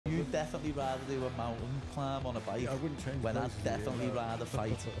definitely rather do a mountain climb on a bike. Yeah, I wouldn't change when I'd places, definitely rather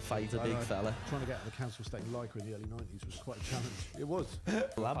fight a big fella. Trying to get out of the council estate in Lycra in the early 90s was quite a challenge. It was.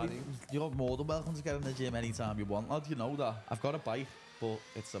 You're more than welcome to get in the gym anytime you want, lad. You know that. I've got a bike, but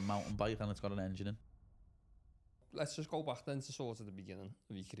it's a mountain bike and it's got an engine in. Let's just go back then to sort of the beginning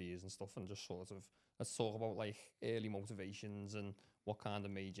of your careers and stuff, and just sort of let's talk about like early motivations and what kind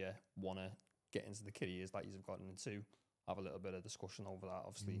of made you want to get into the careers that you've gotten into. Have a little bit of discussion over that.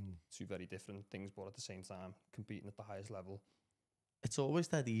 Obviously, two very different things, but at the same time, competing at the highest level. It's always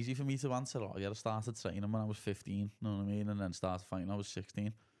dead easy for me to answer. Oh, yeah, I started training when I was 15, you know what I mean? And then started fighting when I was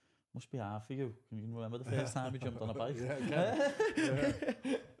 16. Must be hard for you. Can you remember the first time you jumped on a bike? Yeah, I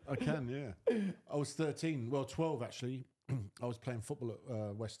can. I can, yeah. I was 13, well, 12 actually. I was playing football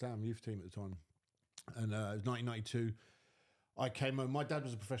at West Ham youth team at the time. And it was 1992. I came home. My dad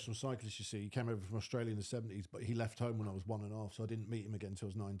was a professional cyclist, you see. He came over from Australia in the 70s, but he left home when I was 1.5, so I didn't meet him again until I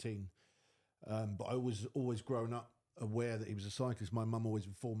was 19. But I was always grown up aware that he was a cyclist. My mum always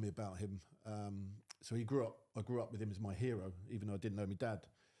informed me about him. So I grew up with him as my hero, even though I didn't know my dad.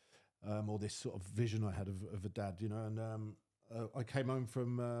 Or this sort of vision I had of a dad, you know. And I came home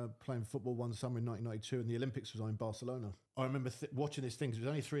from playing football one summer in 1992, and the Olympics was on in Barcelona. I remember watching this thing. It was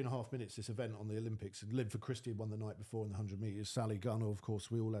only 3.5 minutes, this event on the Olympics. And Liv for Christie won the night before in the 100 metres. Sally Gunner, of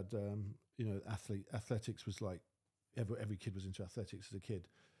course, we all had, you know, athletics was like, every kid was into athletics as a kid.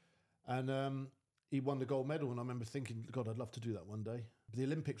 And he won the gold medal, and I remember thinking, God, I'd love to do that one day. But the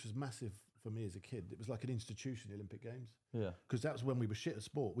Olympics was massive for me as a kid. It was like an institution, the Olympic Games. Yeah. Because that was when we were shit at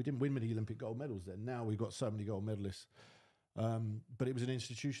sport. We didn't win many Olympic gold medals then. Now we've got so many gold medalists. But it was an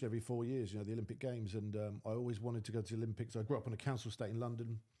institution every 4 years, you know, the Olympic Games. And I always wanted to go to the Olympics. I grew up on a council estate in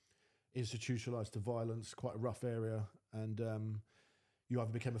London, institutionalised to violence, quite a rough area. And you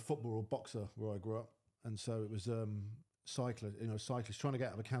either became a footballer or boxer where I grew up. And so it was cyclists trying to get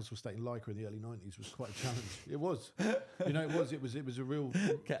out of a council estate in Lycra in the early 90s was quite a challenge. It was, you know, it was a real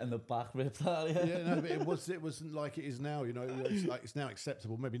getting the back ripped out. Yeah, no, but it wasn't like it is now. You know, it's now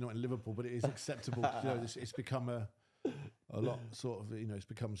acceptable. Maybe not in Liverpool, but it is acceptable. You know, it's become a lot sort of, you know, it's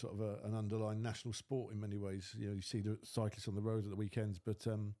become sort of an underlying national sport in many ways. You know, you see the cyclists on the road at the weekends, but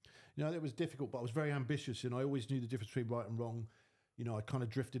you know, it was difficult. But I was very ambitious, and I always knew the difference between right and wrong. You know, I kind of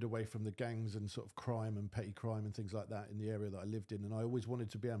drifted away from the gangs and sort of crime and petty crime and things like that in the area that I lived in. And I always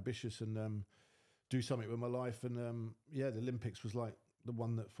wanted to be ambitious and do something with my life. And yeah, the Olympics was like the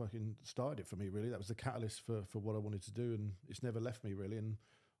one that fucking started it for me, really. That was the catalyst for what I wanted to do. And it's never left me, really. And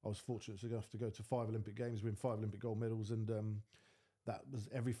I was fortunate enough to go to 5 Olympic Games, win 5 Olympic gold medals. And that was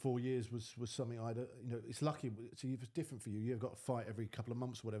every 4 years was something I'd, you know, it's lucky. So it's different for you. You've got to fight every couple of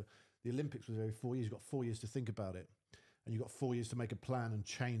months or whatever. The Olympics was every 4 years. You've got 4 years to think about it. And you've got 4 years to make a plan and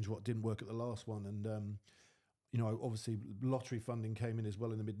change what didn't work at the last one. And, you know, obviously lottery funding came in as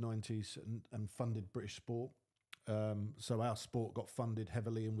well in the mid-90s and funded British sport. So our sport got funded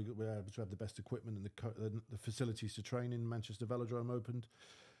heavily, and we were able to have the best equipment and the facilities to train in. Manchester Velodrome opened.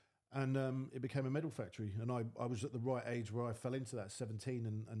 And it became a medal factory. And I was at the right age where I fell into that,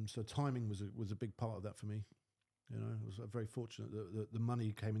 17. And so timing was a big part of that for me. You know, I was very fortunate that the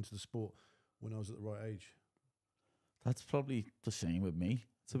money came into the sport when I was at the right age. That's probably the same with me,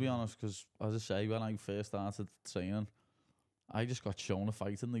 to be honest, because, as I say, when I first started training, I just got shown a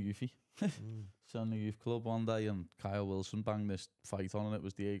fight in the youthie. So in the youth club one day, and Kyle Wilson banged this fight on, and it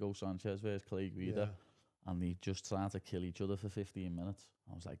was Diego Sanchez versus Clay Guida. Yeah. And they just tried to kill each other for 15 minutes.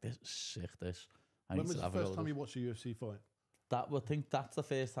 I was like, this is sick, this. When was the first time you watched a UFC fight? I think that's the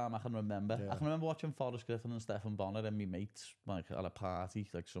first time I can remember. Yeah. I can remember watching Forrest Griffin and Stephen Bonner and my mates, like, at a party,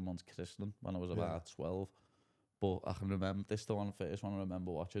 like someone's christening, when I was about 12. But I can remember, this is the first one I remember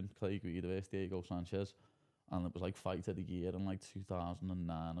watching, Clay Guida versus Diego Sanchez. And it was like fight of the year in like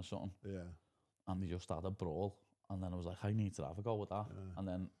 2009 or something. Yeah. And they just had a brawl. And then I was like, I need to have a go with that. Yeah. And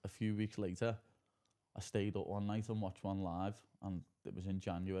then a few weeks later, I stayed up one night and watched one live. And it was in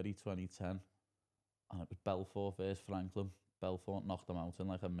January 2010. And it was Belfort versus Franklin. Belfort knocked him out in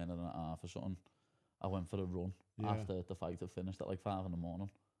like a minute and a half or something. I went for a run after the fight had finished at like 5 in the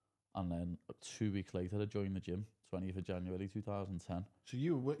morning. And then 2 weeks later, I joined the gym, 20th of January 2010. So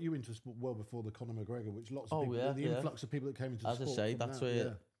you were into sport well before the Conor McGregor, which lots of people, the influx of people that came into the sport. As I say, that's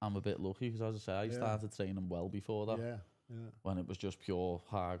where I'm a bit lucky, because as I say, I started training well before that. When it was just pure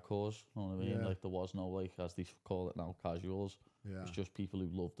hardcores, you know what I mean? Like, there was no, like, as they call it now, casuals. It was just people who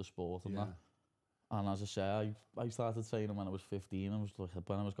loved the sport and that. And as I say, I started training when I was 15. I was like,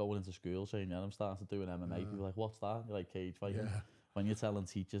 when I was going into school saying, I'm starting doing MMA. People were like, what's that? You're like, cage fighting. When you're telling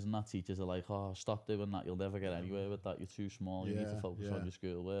teachers and that, teachers are like, oh, stop doing that, you'll never get anywhere with that, you're too small, you need to focus on your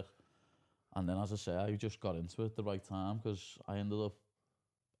schoolwork. And then, as I say, I just got into it at the right time, because I ended up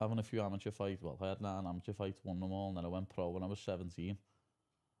having a few amateur fights. Well, I had 9 amateur fights, won them all, and then I went pro when I was 17.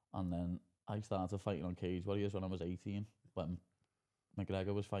 And then I started fighting on Cage Warriors when I was 18, when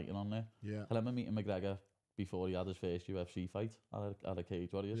McGregor was fighting on there. Yeah. I remember meeting McGregor before he had his first UFC fight at a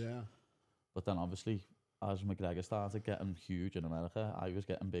Cage Warriors. Yeah. But then obviously, as McGregor started getting huge in America, I was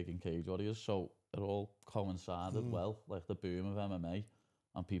getting big in Cage Warriors. So it all coincided well, like the boom of MMA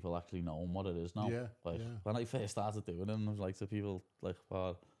and people actually knowing what it is now. Yeah. Like yeah. when I first started doing it, I was like to people like,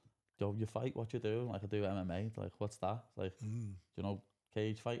 "Well, yo, you fight? What you do?" Like I do MMA. Like what's that? Like, do you know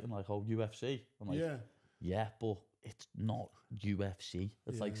cage fighting? Like UFC. I'm like, yeah, but it's not UFC.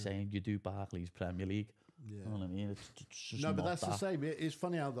 It's like saying you do Barclays Premier League. Yeah. You know what I mean? It's just No, but not that's that. the same. It's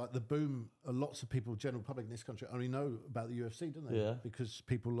funny how like the boom. Lots of people, general public in this country, only know about the UFC, don't they? Yeah. Because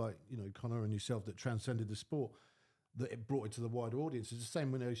people like Connor and yourself that transcended the sport, that it brought it to the wider audience. It's the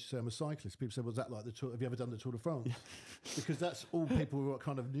same when I used to say I'm a cyclist. People say, "Was that like the Tour? Have you ever done the Tour de France?" Because that's all people who are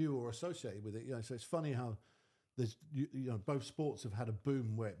kind of new or associated with it. So it's funny how there's both sports have had a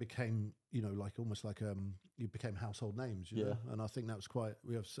boom where it became like almost like you became household names. You know? And I think that was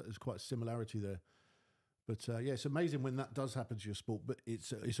there's quite a similarity there. But it's amazing when that does happen to your sport. But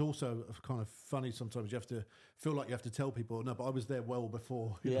it's also kind of funny sometimes. You have to feel like you have to tell people, no, but I was there well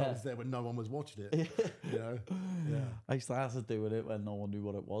before. I was there when no one was watching it. Yeah. I started doing it when no one knew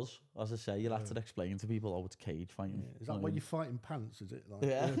what it was. As I say, you have to explain to people, oh, it's cage fighting. Is that why you fight in pants? Is it?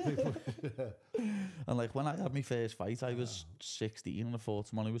 Like, People, And like when I had my first fight, I was 16 and I fought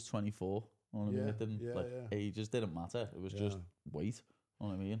someone who was 24. You know what I mean? It didn't ages didn't matter. It was just weight. You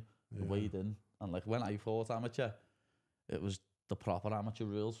know what I mean? The weight in. And like when I fought amateur, it was the proper amateur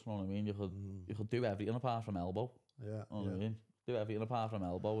rules. You know what I mean? You could do everything apart from elbow. Yeah. You know what I mean? Do everything apart from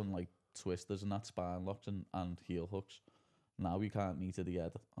elbow and like twisters and that, spine locks and heel hooks. Now you can't knee to the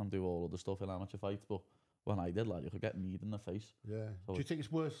head and do all other stuff in amateur fights. But when I did, like, you could get kneed in the face. Yeah. So do you think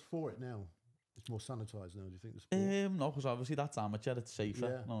it's worse for it now? It's more sanitised now. Do you think the sport? No, because obviously that's amateur. It's safer. Yeah.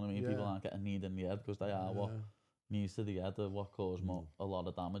 You know what I mean? People aren't getting kneed in the head because they are what knees to the head are what cause a lot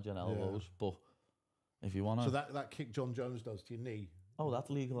of damage in elbows. But if you want to... So that kick John Jones does to your knee... Oh, that's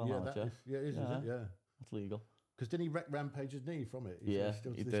legal in amateur. Is it? Yeah. That's legal. Because didn't he wreck Rampage's knee from it?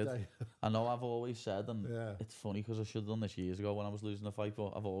 He did. Day. I know I've always said, and it's funny because I should have done this years ago when I was losing a fight,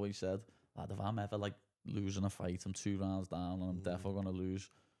 but I've always said, lad, if I'm ever like losing a fight, I'm 2 rounds down and I'm definitely going to lose,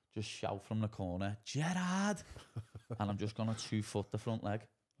 just shout from the corner, Gerard! And I'm just going to 2-foot the front leg.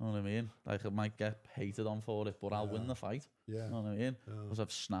 You know what I mean? Like, I might get hated on for it, but I'll win the fight. Yeah. You know what I mean? Because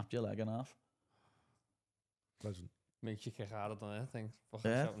I've snapped your leg in half. Pleasant. Makes you kick harder than anything.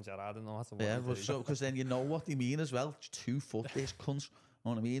 Fucking shouting Gerard and no matter what. Yeah, because then you know what they mean as well. 2-foot this cunt. You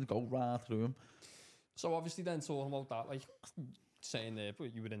know what I mean? Go right through him. So obviously then talking about that, like saying there,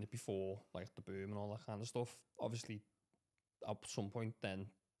 but you were in it before, like the boom and all that kind of stuff. Obviously, at some point then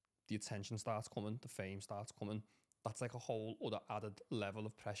the attention starts coming, the fame starts coming. That's like a whole other added level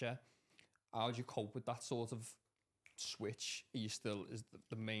of pressure. How do you cope with that sort of switch? Are you still, is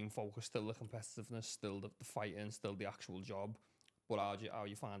the main focus still the competitiveness, still the fighting, still the actual job? But how are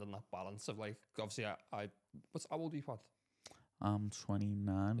you finding that balance of like, obviously how old are you, Pod? I'm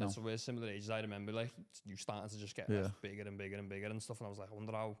 29 now. So we're similar ages. I remember like you starting to just get like, bigger and bigger and bigger and stuff, and I was like, I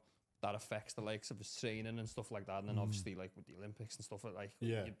wonder how that affects the likes of his training and stuff like that. And then obviously like with the Olympics and stuff like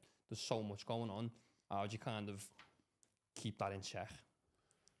there's so much going on. How do you kind of keep that in check?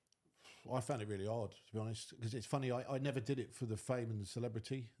 I found it really hard, to be honest, because it's funny. I never did it for the fame and the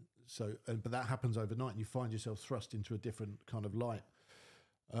celebrity. So, but that happens overnight, and you find yourself thrust into a different kind of light.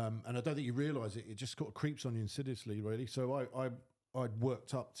 And I don't think you realise it. It just sort of creeps on you insidiously, really. So I'd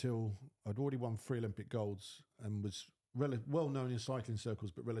worked up till I'd already won 3 Olympic golds and was well known in cycling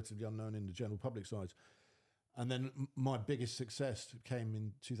circles, but relatively unknown in the general public side. And then my biggest success came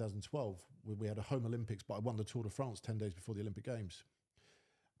in 2012, where we had a home Olympics, but I won the Tour de France 10 days before the Olympic Games.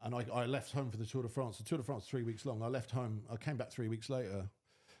 And I left home for the Tour de France. The Tour de France 3 weeks long. I left home. I came back 3 weeks later,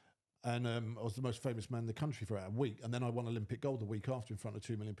 and I was the most famous man in the country for a week. And then I won Olympic gold the week after in front of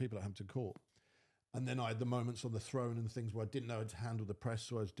 2 million people at Hampton Court. And then I had the moments on the throne and things where I didn't know how to handle the press,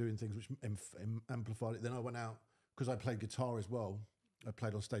 so I was doing things which amplified it. Then I went out, because I played guitar as well. I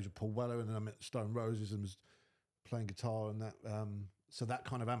played on stage with Paul Weller, and then I met Stone Roses and was playing guitar, and that so that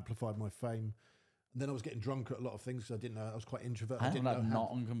kind of amplified my fame. And then I was getting drunk at a lot of things because I didn't know. I was quite introverted. I didn't know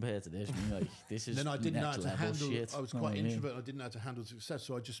nothing compared to this. I mean, like, this is then I didn't know how to handle. Shit. I was quite introverted. I didn't know how to handle success,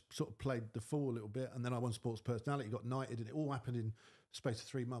 so I just sort of played the fool a little bit. And then I won Sports Personality, got knighted, and it all happened in the space of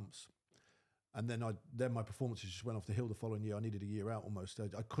 3 months. And then my performances just went off the hill the following year. I needed a year out almost.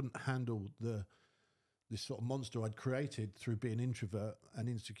 I couldn't handle the this sort of monster I'd created through being introvert and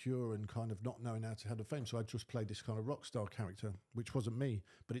insecure and kind of not knowing how to handle fame. So I just played this kind of rock star character, which wasn't me,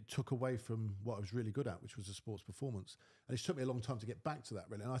 but it took away from what I was really good at, which was a sports performance. And it took me a long time to get back to that,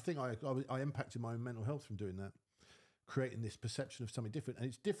 really. And I think I impacted my own mental health from doing that, creating this perception of something different. And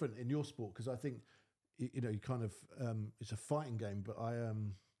it's different in your sport because I think, you know, you kind of, it's a fighting game, but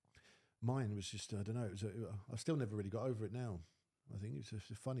mine was just, I don't know, I still never really got over it now. I think it's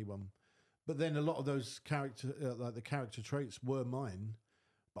a funny one. But then a lot of those like the character traits were mine,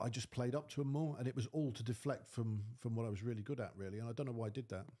 but I just played up to them more, and it was all to deflect from what I was really good at, really. And I don't know why I did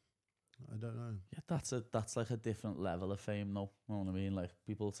that. I don't know. Yeah, that's like a different level of fame, though. You know what I mean? Like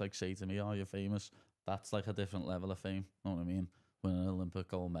people like say to me, "Oh, you're famous." That's like a different level of fame. You know what I mean? Winning an Olympic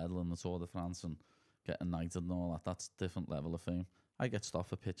gold medal in the Tour de France and getting knighted and all that. That's a different level of fame. I get stuff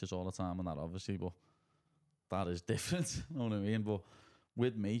for pictures all the time and that, obviously, but that is different. You know what I mean? But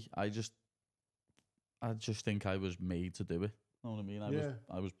with me, I just think I was made to do it. You know what I mean?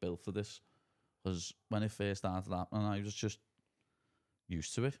 I was built for this. Because when it first started happening, I was just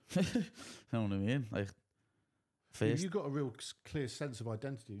used to it. You know what I mean? Like, first, you got a real clear sense of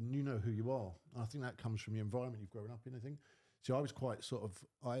identity, and you know who you are. And I think that comes from the environment you've grown up in, I think. So I was quite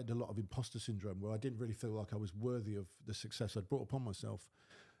I had a lot of imposter syndrome where I didn't really feel like I was worthy of the success I'd brought upon myself.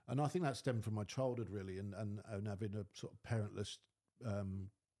 And I think that stemmed from my childhood, really, and having a sort of parentless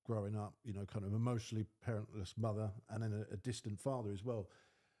growing up, you know, kind of emotionally parentless mother, and then a distant father as well.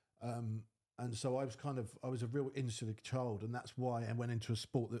 And so I was a real insular child, and that's why I went into a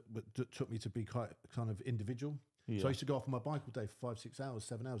sport that took me to be quite kind of individual. Yeah. So I used to go off on my bike all day for 5, 6 hours,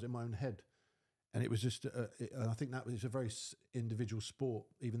 7 hours in my own head. And it was just, and I think that was a very individual sport,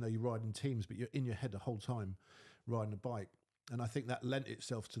 even though you ride in teams, but you're in your head the whole time riding a bike. And I think that lent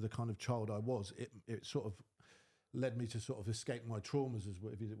itself to the kind of child I was. It sort of led me to sort of escape my traumas, as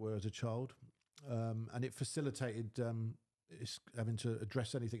it were, as a child. And it facilitated having to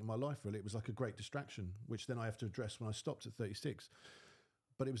address anything in my life, really. It was like a great distraction, which then I have to address when I stopped at 36.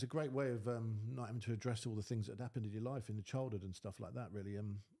 But it was a great way of not having to address all the things that had happened in your life in the childhood and stuff like that, really.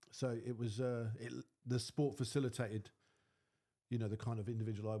 So it was the sport facilitated, you know, the kind of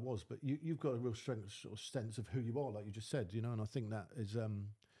individual I was. But you've got a real strength, sort of sense of who you are, like you just said, you know. And I think that is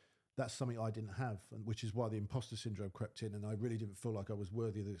that's something I didn't have, and which is why the imposter syndrome crept in. And I really didn't feel like I was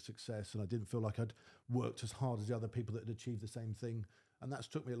worthy of the success, and I didn't feel like I'd worked as hard as the other people that had achieved the same thing. And that's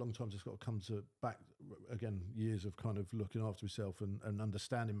took me a long time to sort of come to back again, years of kind of looking after myself and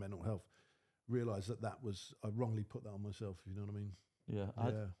understanding mental health. Realise that was, I wrongly put that on myself, if you know what I mean.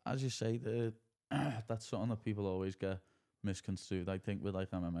 Yeah. As you say, that's something that people always get misconstrued. I think with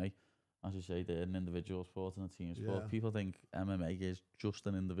like MMA, as you say, they're an individual sport and a team sport. People think MMA is just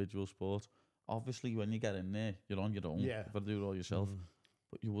an individual sport. Obviously, when you get in there, you're on your own. Yeah. You've got to do it all yourself.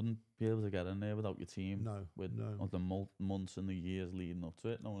 But you wouldn't be able to get in there without your team. With the months and the years leading up to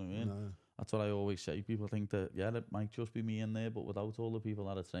it. Know what I mean? No. That's what I always say. People think that, it might just be me in there, but without all the people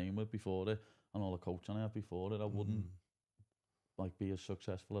that I trained with before it and all the coaching I had before it, I wouldn't like be as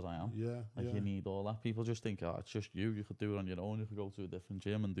successful as I am. You need all that. People just think, it's just you. You could do it on your own. You could go to a different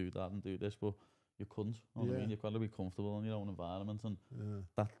gym and do that and do this, but you couldn't. Know what I mean? You've got to be comfortable in your own environment, and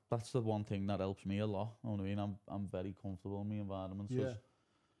that's the one thing that helps me a lot. Know what I mean? I'm very comfortable in my environment. It's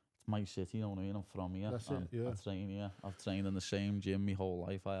my city. You know what I mean? I'm from here. I train here. I've trained in the same gym my whole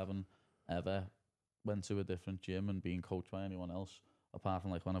life. I haven't ever went to a different gym and been coached by anyone else, apart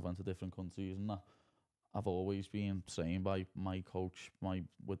from like when I've went to different countries and that. I've always been trained by my coach,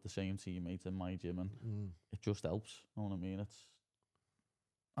 with the same teammates in my gym, and it just helps. You know what I mean?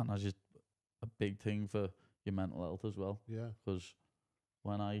 And that's just a big thing for your mental health as well. Yeah. Because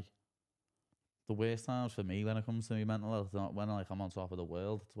the worst times for me when it comes to my mental health, not when like I'm on top of the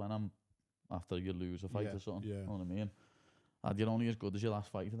world. It's when I'm after you lose a fight or something. Yeah. You know what I mean? And you're only as good as your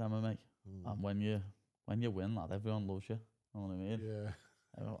last fight in MMA. And when you win, lad, everyone loves you. You know what I mean?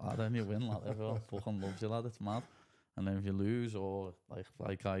 Yeah. Then you win, lad. Everyone fucking loves you, lad. It's mad. And then if you lose, or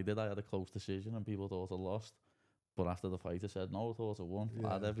like I did, I had a close decision and people thought I lost. But after the fight, I said, no, I thought I won.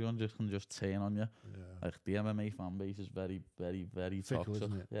 Lad, everyone can just turn on you. Yeah. Like the MMA fan base is very, very, very fickle, toxic.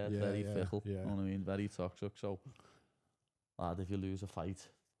 Isn't it? Yeah, it's very fickle. Yeah. You know what I mean? Very toxic. So, lad, if you lose a fight,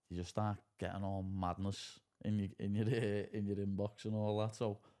 you just start getting all madness in your inbox and all that.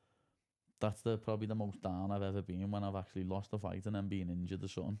 So that's probably the most down I've ever been, when I've actually lost a fight and then being injured or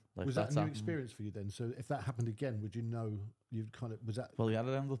something. Like, was that a new experience for you then? So if that happened again, would you know you'd kind of, was that? Well, yeah,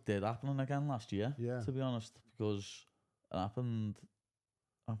 it did happen again last year, to be honest, because it happened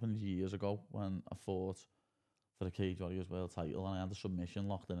years ago when I fought for the Cage Warriors World title, and I had a submission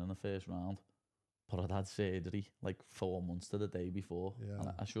locked in the first round, but I'd had surgery like 4 months to the day before,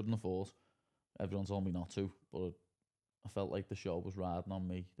 and I shouldn't have fought. everyone told me not to, but I felt like the show was riding on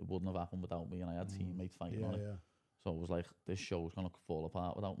me. It wouldn't have happened without me, and I had teammates fighting on it. So it was like, this show's going to fall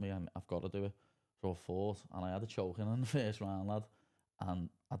apart without me, and I've got to do it. So I fought, and I had a choking in the first round, lad. And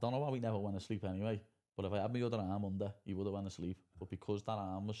I don't know how he never went to sleep anyway, but if I had my other arm under, he would have went to sleep. But because that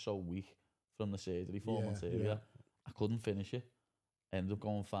arm was so weak from the surgery 4 months earlier, I couldn't finish it. I ended up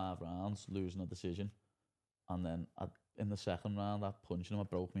going 5 rounds, losing a decision. And then in the second round, I punched him, I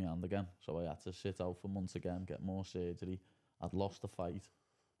broke my hand again. So I had to sit out for months again, get more surgery. I'd lost the fight.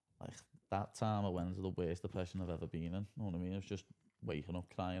 Like, that time I went into the worst depression I've ever been in. You know what I mean? I was just waking up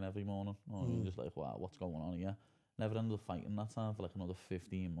crying every morning. You know what I mean? Just like, wow, what's going on here? Never ended up fighting that time for like another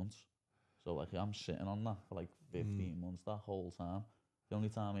 15 months. So like, I'm sitting on that for like 15 months that whole time. The only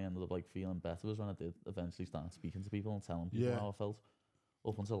time I ended up like feeling better was when I did eventually start speaking to people and telling people how I felt.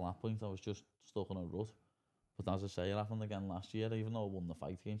 Up until that point, I was just stuck in a rut. But as I say, it happened again last year. Even though I won the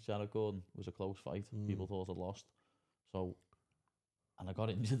fight against Jared Gordon, it was a close fight. People thought I lost. So, and I got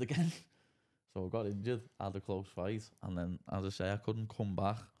injured again. So I got injured, had a close fight, and then, as I say, I couldn't come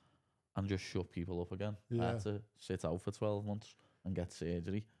back and just shut people up again. I had to sit out for 12 months and get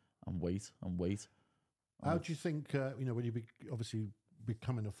surgery and wait and wait. How do you think, you know, when you obviously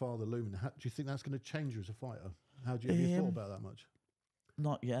becoming a father looming, do you think that's going to change you as a fighter? Have you thought about that much?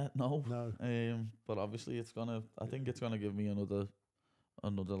 Not yet, no. No. But obviously it's gonna, I think it's gonna give me another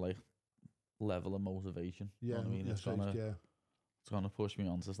like level of motivation. Yeah, you know what I mean? It's gonna push me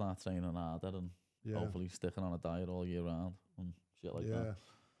on to start training harder and hopefully sticking on a diet all year round and shit like that.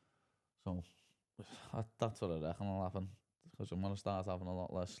 So that's what I reckon will happen, because I'm gonna start having a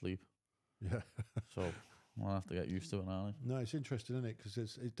lot less sleep. Yeah. So I'll have to get used to it, aren't I? No, it's interesting, isn't it?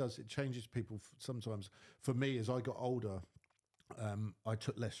 Because it changes people sometimes. For me, as I got older, I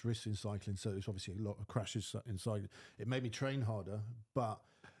took less risks in cycling, so it's obviously a lot of crashes in cycling. It made me train harder, but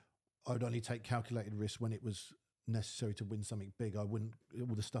I'd only take calculated risks when it was necessary to win something big. I wouldn't,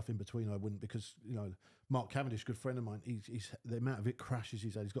 all the stuff in between, I wouldn't, because, you know, Mark Cavendish, good friend of mine, he's the amount of crashes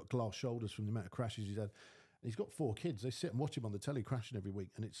he's had, he's got glass shoulders from the amount of crashes he's had. And he's got 4 kids. They sit and watch him on the telly crashing every week,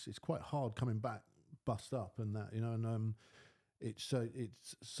 and it's quite hard coming back, bust up and that, you know. And it's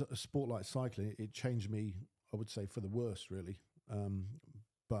a sport like cycling. It changed me, I would say, for the worse, really.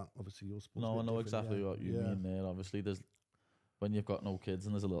 But obviously your sport's No, I know different, exactly what you mean there. Obviously, there's, when you've got no kids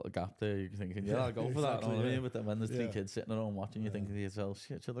and there's a little gap there, you're thinking, I'll go for that. You know what I mean? But then when there's 3 kids sitting around watching, you're thinking to yourself,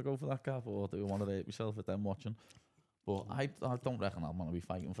 shit, should I go for that gap, or do I want to hurt myself with them watching? But I don't reckon I'm going to be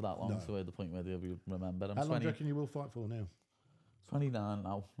fighting for that long. So at the point where they'll be remembered. How long do you reckon you will fight for now? 29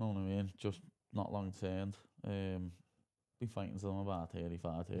 now, you know what I mean? Just not long turned. Be fighting till I'm about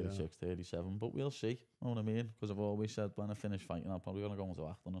 35, 36, 37, but we'll see, you know what I mean? Because I've always said when I finish fighting, I'm probably going to go into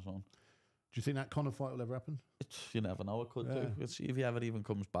acting or something. Do you think that Conor fight will ever happen? You never know, it could do. Let's see if he ever even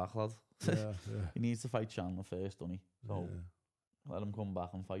comes back, lad. He needs to fight Chandler first, doesn't he? So let him come back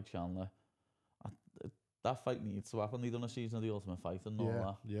and fight Chandler. That fight needs to happen. He's done a season of The Ultimate Fighter and all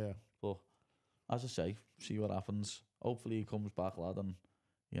that. Yeah. But as I say, see what happens. Hopefully he comes back, lad, and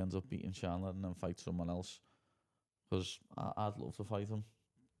he ends up beating Chandler and then fights someone else. Because I'd love to fight him.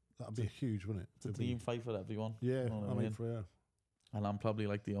 That'd be huge, wouldn't it? It's a dream fight for everyone. Yeah, you know I mean, for and I'm probably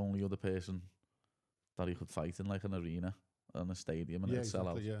like the only other person that he could fight in like an arena and a stadium and it'd sell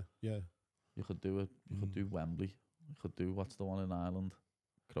out. Yeah. You could do it. You could do Wembley. You could do, what's the one in Ireland?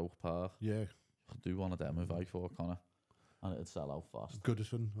 Croke Park. Yeah. You could do one of them if I fought Conor. And it'd sell out fast.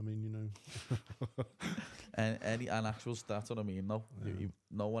 Goodison, I mean, you know. and actual stats, what I mean, no.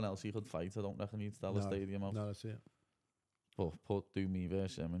 No one else he could fight. I don't reckon he'd sell a stadium out. No, that's it. But do me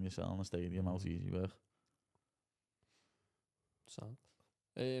versus him and you're selling a stadium out, easy work. So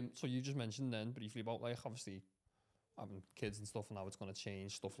you just mentioned then briefly about, like, obviously having kids and stuff and how it's going to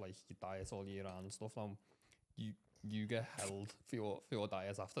change stuff like your diet all year round and stuff. You get held for your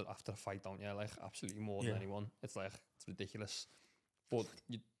diet after a fight, don't you? Like, absolutely more than anyone. It's like, it's ridiculous. But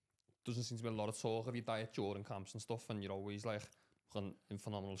doesn't seem to be a lot of talk of your diet during camps and stuff, and you're always like in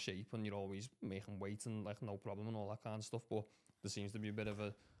phenomenal shape and you're always making weight and like no problem and all that kind of stuff. But there seems to be a bit of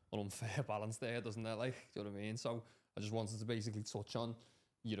an unfair balance there, doesn't there? Like, do you know what I mean? So I just wanted to basically touch on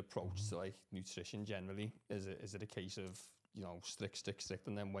your approach to like nutrition generally. Is it a case of, you know, strict,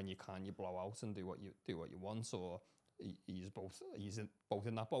 and then when you can, you blow out and do what you want, or he's both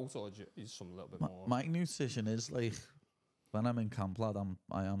in that boat, or is some a little bit more? My nutrition is like, when I'm in camp, lad,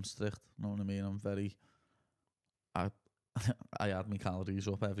 I am strict. You know what I mean? I'm very. I add my calories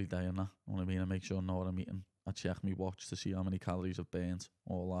up every day and that. You know what I mean? I make sure I know what I'm eating. I check my watch to see how many calories I've burnt,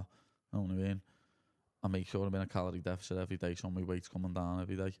 all that. You know what I mean? I make sure I'm in a calorie deficit every day, so my weight's coming down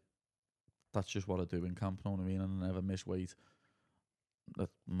every day. That's just what I do in camp, you know what I mean? And I never miss weight.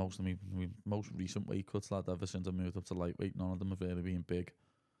 most of me most recent weight cuts, lad, ever since I moved up to lightweight, none of them have really been big.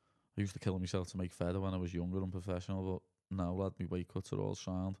 I used to kill myself to make feather when I was younger and professional, but now, lad, my weight cuts are all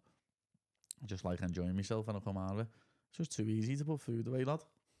sound. I just like enjoying myself when I come out of it. It's just too easy to put food away, lad.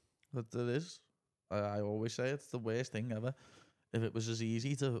 It is. I always say it's the worst thing ever. If it was as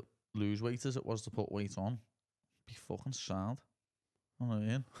easy to lose weight as it was to put weight on, be fucking sound. You know what I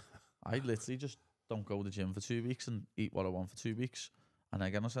mean? I literally just don't go to the gym for 2 weeks and eat what I want for 2 weeks, and I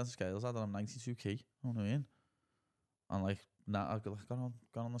get on a set of scales, lad, and I'm 92 kg. You know what I mean? And like, now I've got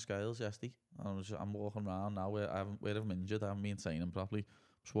on the scales yesterday. I'm walking around now where I'm injured. I haven't been training properly.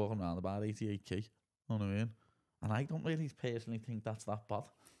 I'm just walking around about 88 kg. You know what I mean? And I don't really personally think that's that bad.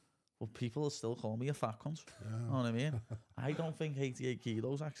 But people still call me a fat cunt. Yeah. You know what I mean? I don't think 88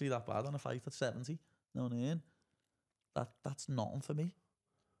 kilos actually that bad on a fight at 70. You know what I mean? That's nothing for me.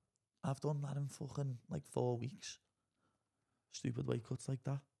 I've done that in fucking like 4 weeks. Stupid weight cuts like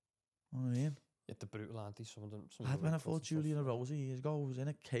that. You know what I mean? Yeah, the brutal auntie, some of them. When I fought Julian Rosa years ago, I was in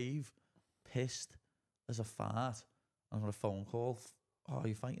a cave, pissed as a fart. I got a phone call. Oh,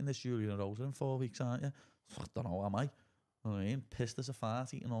 you're fighting this Julian Rosa in 4 weeks, aren't you? I don't know, am I? You know what I mean? Pissed as a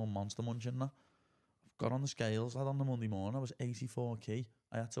fart, eating all monster munch and that. Got on the scales, lad, on the Monday morning. I was 84 kg.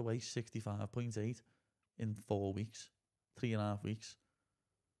 I had to weigh 65.8 in 4 weeks, 3.5 weeks.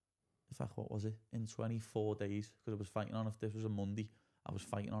 In fact, what was it? In 24 days, because I was fighting on, if this was a Monday, I was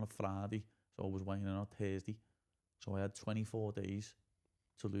fighting on a Friday, so I was weighing in on Thursday. So I had 24 days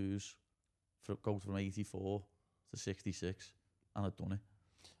to lose, go from 84 to 66, and I'd done it.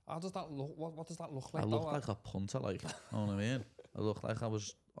 How does that look? What does that look like? I looked like a punter, like, you know what I mean? I looked like I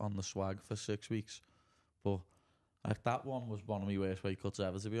was on the swag for 6 weeks. But like, that one was one of my worst weight cuts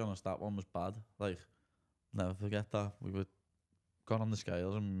ever, to be honest. That one was bad. Like, never forget that. We got on the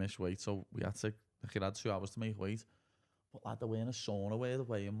scales and we missed weight, so we had to, like, it had 2 hours to make weight. But lad, they were in a sauna where the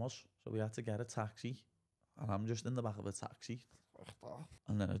weigh-in was, so we had to get a taxi, and I'm just in the back of a taxi.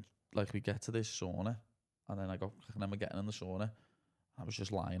 And then we get to this sauna, and then I remember getting in the sauna. I was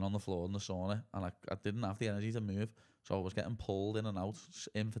just lying on the floor in the sauna, and I didn't have the energy to move, so I was getting pulled in and out,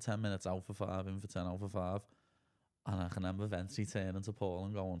 in for 10 minutes, out for 5, in for 10, out for 5. And I can remember eventually turning to Paul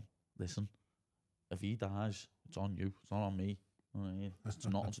and going, listen, if he dies, it's on you, it's not on me. It's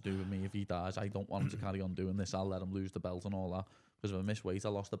nothing to do with me. If he dies, I don't want him to carry on doing this. I'll let him lose the belt and all that, because if I miss weight, I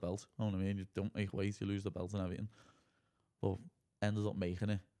lost the belt. You know what I mean? You don't make weight, you lose the belt and everything. But ended up making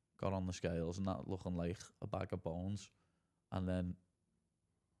it, got on the scales and that, looking like a bag of bones. And then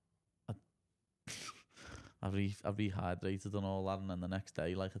I rehydrated and all that, and then the next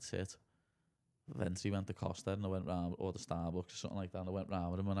day, like, it's it. Eventually went to Costa and I went round, or the Starbucks or something like that, and I went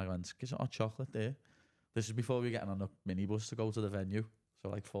round with him and I went, get some hot chocolate there. This is before we were getting on the minibus to go to the venue, so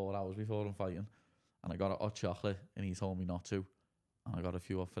like 4 hours before I'm fighting. And I got a hot chocolate and he told me not to. And I got a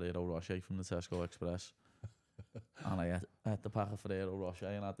few of Ferrero Rocher from the Tesco Express. And I had the pack of Ferrero Rocher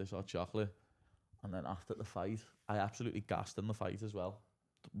and had this hot chocolate. And then after the fight, I absolutely gassed in the fight as well.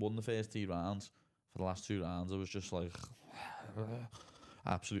 Won the first 2 rounds. For the last 2 rounds, I was just like,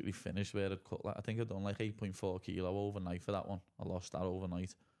 absolutely finished. Where I'd cut, like, I think I'd done like 8.4 kilo overnight for that one. I lost that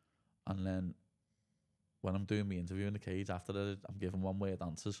overnight. And then when I'm doing my interview in the cage after that, I'm giving one-word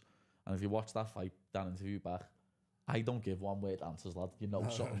answers. And if you watch that interview back, I don't give one-word answers, lad. You know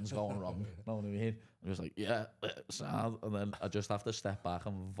something's going wrong. You know what I mean? I'm just like, yeah, sad. And then I just have to step back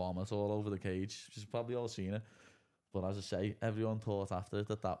and vomit all over the cage. You've probably all seen it. But as I say, everyone thought after it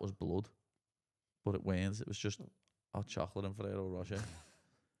that was blood. But it weren't. It was just hot chocolate and Ferrero Rocher.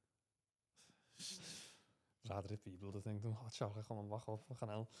 Rather people to think, hot chocolate, come on, wacht op, we gaan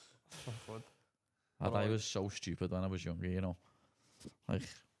nou. I was so stupid when I was younger, you know. Like,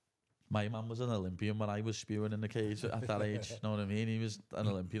 my man was an Olympian when I was spewing in the cage at that age. You know what I mean? He was an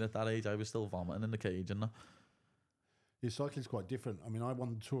Olympian at that age. I was still vomiting in the cage and that. Your cycling's quite different. I mean, I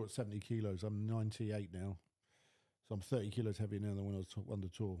won the tour at 70 kilos. I'm 98 now. So I'm 30 kilos heavier now than when I won the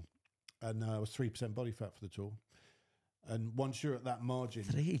tour. And I was 3% body fat for the tour. And once you're at that margin...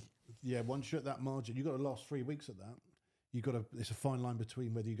 3? Yeah, once you're at that margin, you've got to last 3 weeks at that. It's a fine line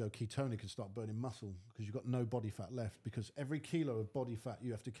between whether you go ketonic and start burning muscle, because you've got no body fat left, because every kilo of body fat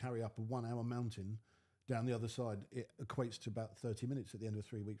you have to carry up a 1 hour mountain down the other side, it equates to about 30 minutes at the end of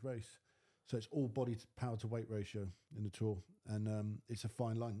a 3-week race. So it's all body power to weight ratio in the tour. And it's a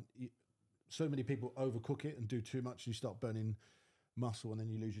fine line. So many people overcook it and do too much, and you start burning muscle and then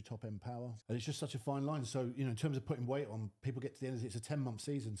you lose your top end power. And it's just such a fine line. So, you know, in terms of putting weight on, people get to the end of it, it's a 10-month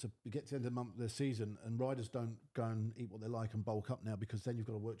season. So you get to the end of the season and riders don't go and eat what they like and bulk up now, because then you've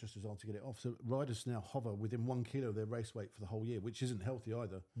got to work just as hard to get it off. So riders now hover within 1 kilo of their race weight for the whole year, which isn't healthy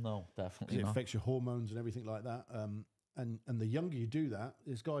either. No, definitely not. It not. affects your hormones and everything like that. And the younger you do that,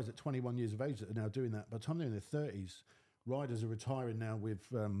 there's guys at 21 years of age that are now doing that. By the time they're in their 30s, riders are retiring now with,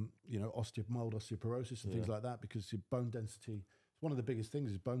 mild osteoporosis and things like that because your bone density, one of the biggest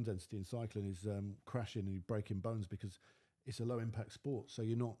things is bone density in cycling is crashing and breaking bones because it's a low impact sport. So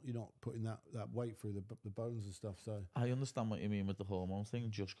you're not putting that weight through the bones and stuff. So I understand what you mean with the hormone thing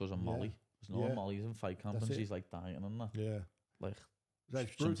just because of Molly. There's no Molly's in fight camp and she's like dying and that. Yeah. Like,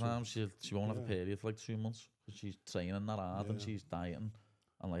 That's sometimes she won't have a period for like 2 months because she's training that hard and she's dieting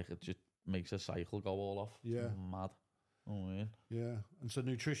and like it just makes her cycle go all off. Yeah. It's mad. Oh yeah. Yeah, and so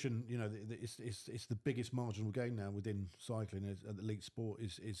nutrition, it's the biggest marginal gain now within cycling as an elite sport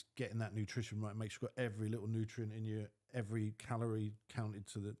is getting that nutrition right. Make sure you've got every little nutrient in you, every calorie counted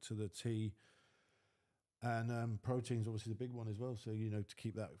to the T. And protein's obviously the big one as well. So to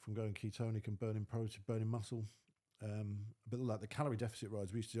keep that from going ketonic and burning protein, burning muscle. But like the calorie deficit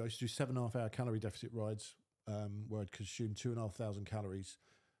rides, I used to do 7.5 hour calorie deficit rides where I'd consume 2,500 calories,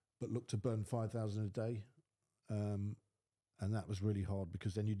 but look to burn 5,000 a day. And that was really hard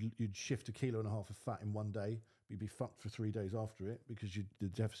because then you'd shift 1.5 kilos of fat in one day, but you'd be fucked for 3 days after it because the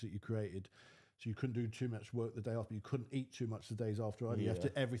deficit you created. So you couldn't do too much work the day after. You couldn't eat too much the days after either. Yeah.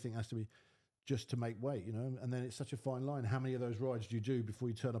 Everything has to be just to make weight, And then it's such a fine line. How many of those rides do you do before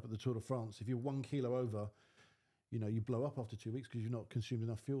you turn up at the Tour de France? If you're 1 kilo over, you blow up after 2 weeks because you've not consumed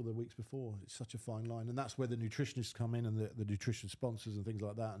enough fuel the weeks before. It's such a fine line. And that's where the nutritionists come in and the nutrition sponsors and things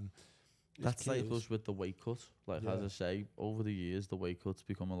like that. And that's like us with the weight cut. Like, as I say, over the years, the weight cut's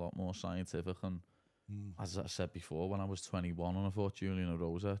become a lot more scientific. And as I said before, when I was 21 and I fought Julian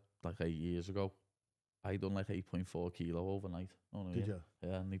Rosa, like 8 years ago, I done like 8.4 kilo overnight. Did you?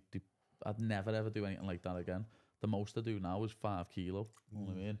 Yeah, and I'd never ever do anything like that again. The most I do now is 5 kilo. You know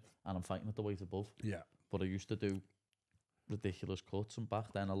what I mean? And I'm fighting at the weight above. Yeah. But I used to do ridiculous cuts, and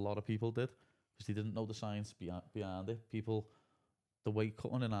back then a lot of people did because they didn't know the science behind it. The weight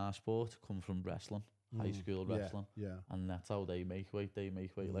cutting in our sport come from wrestling, high school wrestling, and that's how they make weight. They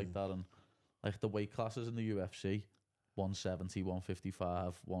make weight like that, and like the weight classes in the UFC, 170,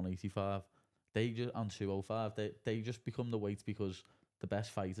 155, 185, they just and 205, they just become the weight because the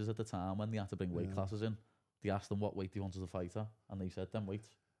best fighters at the time, when they had to bring weight classes in, they asked them what weight they wanted to fight at, and they said them weights.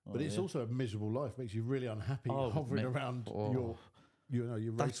 But it's also a miserable life. Makes you really unhappy, hovering around your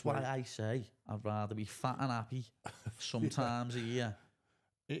race. That's why I say I'd rather be fat and happy sometimes a year.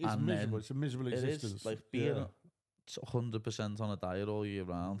 It is miserable. It's a miserable existence. It is like being 100% on a diet all year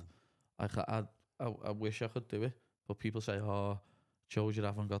round. I wish I could do it, but people say, "Oh, shows you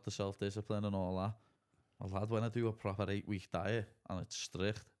haven't got the self-discipline and all that." Well, lad, when I do a proper 8-week diet and it's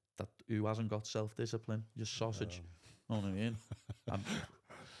strict, who hasn't got self-discipline? You're sausage. You know what I mean?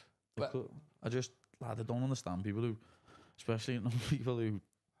 I don't understand people who, especially people who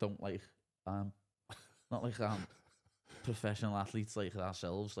don't like, not like professional athletes like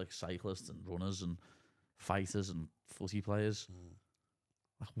ourselves, like cyclists and runners and fighters and footy players.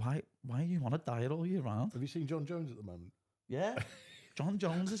 Like, why are you on a diet all year round? Have you seen John Jones at the moment? Yeah. John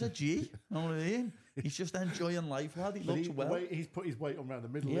Jones is a G. You know what I mean? He's just enjoying life, lad. He looks well. He's put his weight on around the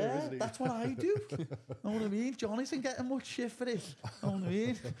middle there, isn't he? That's what I do. You know what I mean? John isn't getting much shit for it. You know what I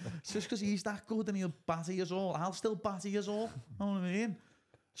mean? It's just because he's that good and he'll batter us all. I'll still batter us all. You know what I mean?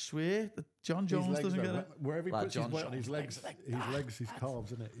 Swear that John Jones doesn't get it. Wherever he puts his weight on his legs, his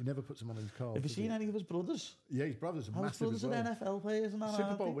calves, isn't it? He never puts them on his calves. Have you seen any of his brothers? Yeah, his brothers are massive brothers as well. are NFL players and that.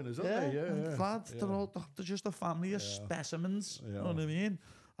 Super Bowl winners, aren't they? Yeah. Lads, they're just a family of specimens. You know what I mean?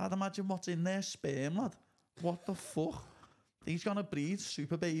 I'd imagine what's in their sperm, lad. What the fuck? He's gonna breed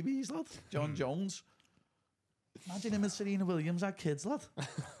super babies, lad. John Jones. Imagine him and Serena Williams had kids, lad.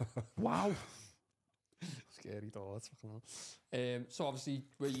 Wow. Scary thoughts. So obviously,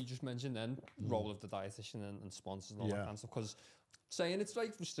 where you just mentioned then, role of the dietitian and sponsors and all that kind of stuff, because saying it's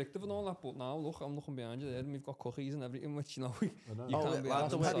like restrictive and all that, but now look, I'm looking behind you there and we've got cookies and everything, which you can't be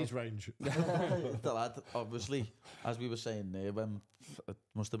that's Paddy's range. The lad, obviously, as we were saying there, when it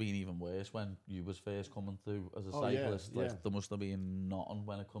must have been even worse when you was first coming through as a cyclist. Like there must have been nothing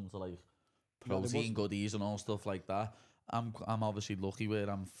when it comes to like protein goodies and all stuff like that. I'm obviously lucky where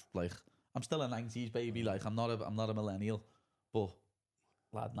I'm still a 90s baby. Like I'm not a millennial, but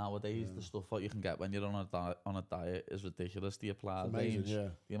lad, nowadays the stuff that you can get when you're on a diet is ridiculous. The applied range,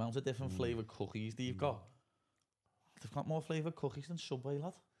 the amount of different flavoured cookies that you've got. They've got more flavoured cookies than Subway,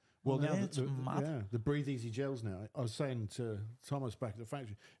 lad. Well, now the Breathe Easy gels now. I was saying to Thomas back at the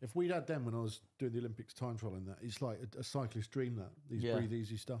factory, if we'd had them when I was doing the Olympics time trial and that, it's like a cyclist dream. That these Breathe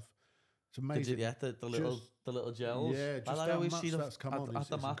Easy stuff. It's amazing. The little gels. Yeah, just I always see them that's come on. at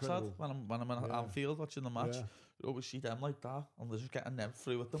the match, lad, when I'm in Anfield watching the match. You always see them like that, and they're just getting them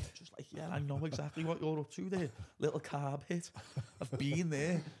through at them. Just like, yeah, I know exactly what you're up to there. Little carb hit. I've been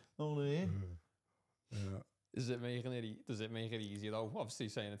there. You know what I mean? Yeah. Does it make it easier though? Obviously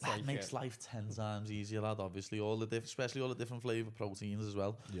saying it's That like... makes life 10 times easier, lad, obviously. Especially all the different flavour proteins as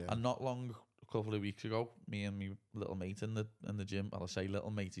well. Yeah. And not long, a couple of weeks ago, me and my little mate in the gym, well, I say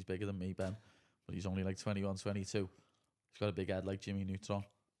little mate, he's bigger than me, Ben, but he's only like 21, 22. He's got a big head like Jimmy Neutron,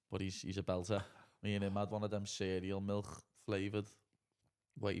 but he's a belter. Me and him had one of them cereal milk flavoured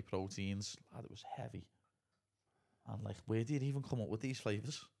whey proteins. Lad, it was heavy. And like, where did you even come up with these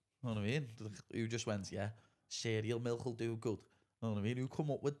flavours? You know what I mean? Who just went, yeah, cereal milk will do good. You know what I mean? Who come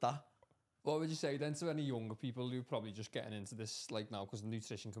up with that? What would you say then to any younger people who are probably just getting into this like now, because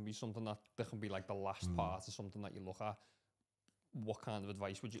nutrition can be something that can be like the last part of something that you look at. What kind of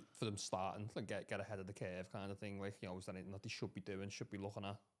advice would you for them starting, like get ahead of the curve kind of thing? Like, you know, is there anything that they should be doing, should be looking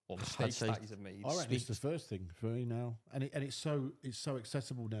at, or mistakes that you've made? I reckon it's the first thing for me now, and it's so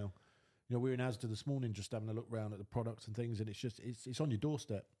accessible now. You know, we were in Asda this morning just having a look around at the products and things, and it's on your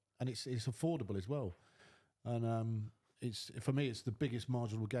doorstep, and it's affordable as well. And it's, for me, it's the biggest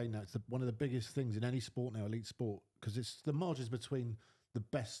marginal gain now. It's one of the biggest things in any sport now, elite sport, because it's the margins between the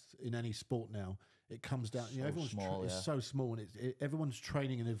best in any sport now. It comes down, you know, everyone's small, it's so small, and everyone's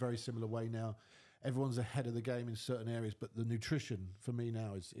training in a very similar way now. Everyone's ahead of the game in certain areas, but the nutrition for me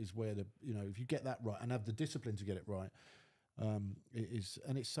now is where you know, if you get that right and have the discipline to get it right, it is,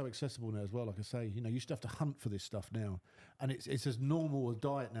 and it's so accessible now as well. Like I say, you know, you used to have to hunt for this stuff now, and it's as normal a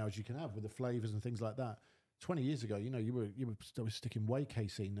diet now as you can have with the flavors and things like that. 20 years ago, you know, you were still sticking whey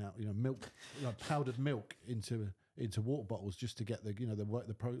casein now, you know, milk, like powdered milk into water bottles just to get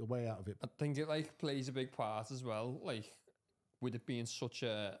the way out of it. I think it like plays a big part as well. Like, with it being such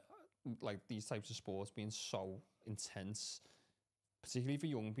a, like these types of sports being so intense, particularly for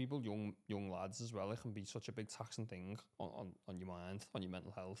young people, young lads as well, it can be such a big taxing thing on your mind, on your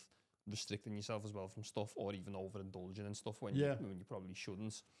mental health, restricting yourself as well from stuff, or even overindulging in stuff when you probably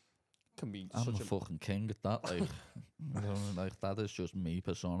shouldn't. Can be I'm such a fucking king at that. Like, you know, like that is just me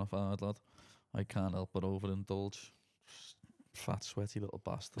personified, lad. I can't help but overindulge. Fat, sweaty little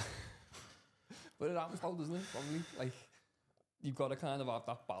bastard. But it happens though, doesn't it? Probably. Like, you've got to kind of have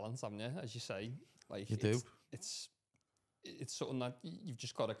that balance, haven't you? As you say, like you do. It's something that you've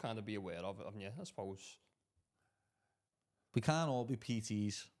just got to kind of be aware of, haven't you? I suppose. We can't all be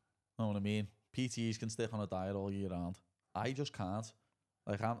PTs. Know what I mean? PTs can stick on a diet all year round. I just can't.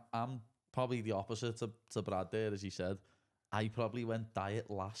 Like, I'm probably the opposite to Brad there, as he said. I probably went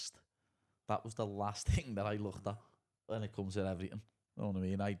diet last. That was the last thing that I looked at when it comes to everything. You know what I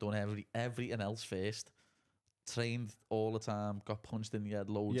mean? I done everything else first. Trained all the time, got punched in the head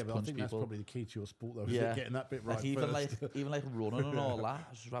loads. Yeah, but I think people. That's probably the key to your sport, though. Yeah, getting that bit right. Like even first. like running and all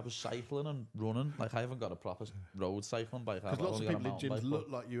that. I was cycling and running. Like, I haven't got a proper road cycling bike. Because lots of people in gyms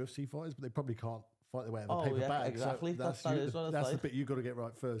look like UFC fighters, but they probably can't fight their way out of a paper yeah, bag. Exactly. So that's the bit you've got to get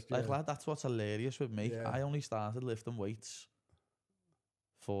right first. Yeah. Like, lad, that's what's hilarious with me. Yeah. I only started lifting weights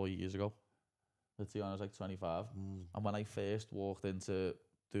 4 years ago. Let's be honest, like 25. And when I first walked into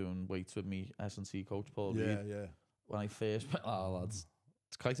doing weights with me S&C coach Paul Reed, when I first went, lads,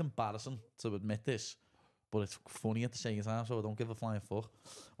 it's quite embarrassing to admit this, but it's funny at the same time, so I don't give a flying fuck.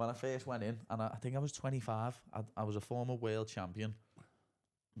 When I first went in, and I think I was 25, I was a former world champion.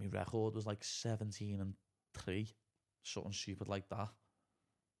 My record was like 17-3, something stupid like that.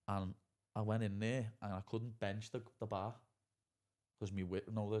 And I went in there and I couldn't bench the bar. Because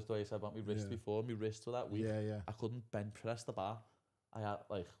that's the way I said about my wrist before. My wrists were that weak. I couldn't bench press the bar. I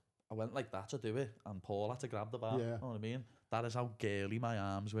went like that to do it, and Paul had to grab the bar. You know what I mean? That is how girly my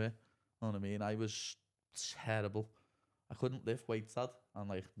arms were. You know what I mean? I was terrible. I couldn't lift weights, Dad. And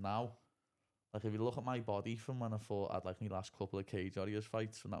like now, like if you look at my body from when I fought at like my last couple of Cage Warriors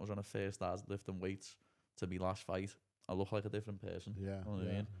fights, and that was when I first started lifting weights, to my last fight, I look like a different person. You know what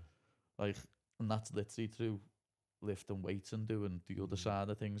I mean? Like, and that's literally through lifting weights and doing the other side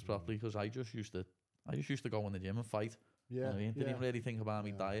of things properly, because I just used to go in the gym and fight. You know what I mean? Didn't even really think about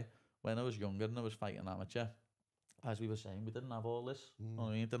my diet. When I was younger and I was fighting amateur, as we were saying, we didn't have all this. You know what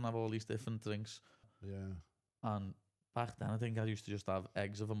I mean? Didn't have all these different drinks. And back then, I think I used to just have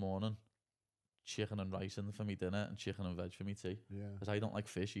eggs of a morning, chicken and rice in for me dinner, and chicken and veg for me tea. Because I don't like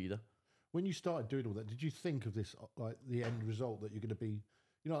fish either. When you started doing all that, did you think of this, like the end result, that you're going to be,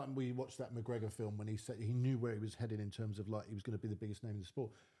 you know, like we watched that McGregor film when he said he knew where he was heading in terms of like he was going to be the biggest name in the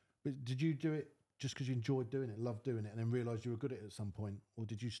sport. But did you do it just because you enjoyed doing it, loved doing it, and then realised you were good at it at some point? Or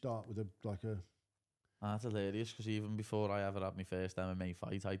did you start with That's hilarious, because even before I ever had my first MMA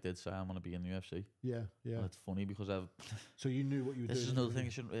fight, I did say I'm going to be in the UFC. And it's funny because So you knew what you were doing. This is another thing I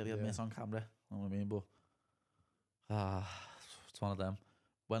shouldn't really admit on camera. You know what I mean? But It's one of them.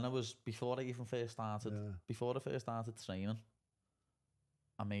 Before I first started training,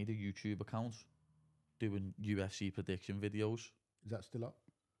 I made a YouTube account doing UFC prediction videos. Is that still up?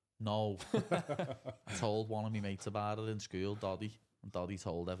 No. I told one of my mates about it in school, Doddy. And Doddy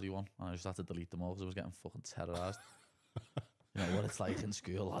told everyone. And I just had to delete them all because I was getting fucking terrorised. You know what it's like in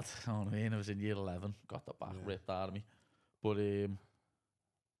school, lad. You know what I mean? I was in year 11, got the back ripped out of me. But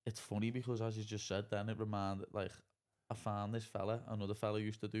it's funny because, as you just said, then it reminded, like, I found this another fella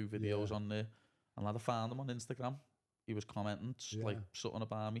used to do videos on there, and I found him on Instagram. He was commenting, like, something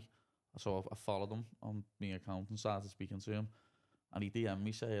about me. So I followed him on my account and started speaking to him. And he DM'd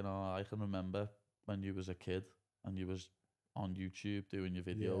me saying, oh, I can remember when you was a kid and you was on YouTube doing your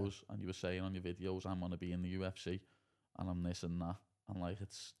videos and you were saying on your videos, I'm going to be in the UFC and I'm this and that. And like,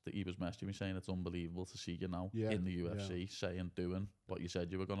 he was messaging me saying it's unbelievable to see you now in the UFC saying, doing what you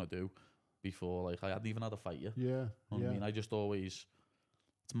said you were going to do before. Like, I hadn't even had a fight yet. Yeah. You know what I mean? I just always,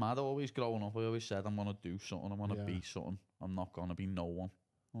 it's mad always growing up. I always said, I'm going to do something. I'm going to be something. I'm not going to be no one.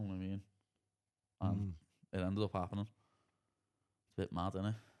 You know what I mean? And it ended up happening. It's a bit mad, isn't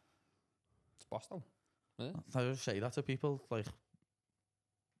it? It's boss though. Yeah. I just say that to people, like,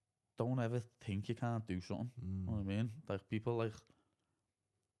 don't ever think you can't do something. You know what I mean? Like, people, like,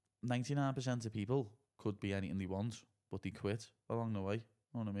 99% of people could be anything they want, but they quit along the way. You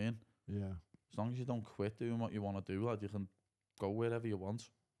know what I mean? Yeah. As long as you don't quit doing what you want to do, like, you can go wherever you want.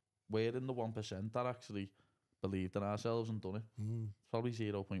 We're in the 1% that actually believed in ourselves and done it. It's probably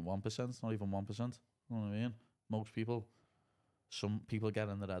 0.1%, not even 1%. You know what I mean? Most people, some people get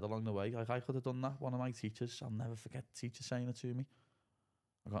in the head along the way. Like, I could have done that. One of my teachers, I'll never forget the teacher saying it to me.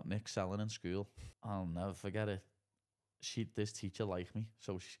 I got Nick selling in school. I'll never forget it. This teacher liked me,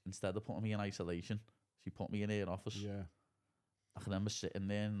 so instead of putting me in isolation, she put me in her office. Yeah. I can remember sitting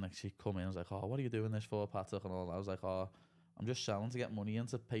there and like, she'd come in and was like, oh, what are you doing this for, Patrick? And all that. I was like, oh, I'm just selling to get money in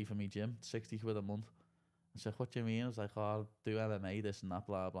to pay for me gym, 60 quid a month. I said, what do you mean? I was like, oh, I'll do MMA, this and that,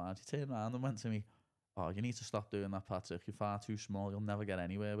 blah, blah. And she turned around and went to me, oh, you need to stop doing that, Patrick. You're far too small. You'll never get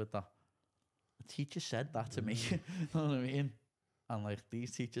anywhere with that. The teacher said that to me. You know what I mean? And like, these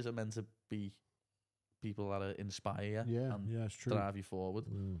teachers are meant to be people that inspire you and drive you forward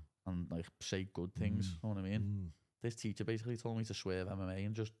and like say good things. You know what I mean? This teacher basically told me to swerve MMA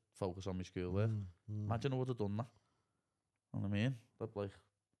and just focus on my schoolwork. Imagine I would have done that. You know what I mean? But like,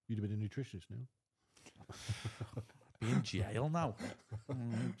 you'd have been a nutritionist now. Be in jail now.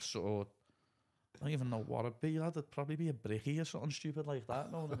 So I don't even know what it'd be. I'd probably be a brickie or something stupid like that.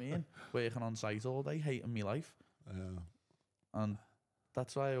 You know what I mean? Working on site all day, hating my life. And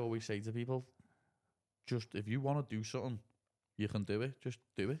that's why I always say to people, just if you want to do something, you can do it. Just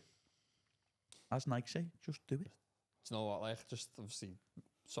do it. As Nike say, just do it. You know what? Like, just obviously,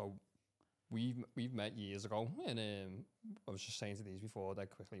 so we've met years ago, and I was just saying to these before that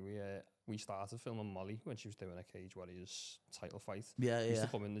quickly. We started filming Molly when she was doing a Cage Warriors title fight. Yeah, we used to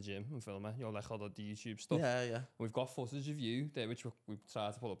come in the gym and film her. You know, like all the YouTube stuff. Yeah. We've got footage of you there, which we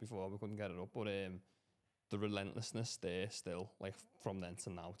tried to pull up before, we couldn't get it up, but the relentlessness there still, like from then to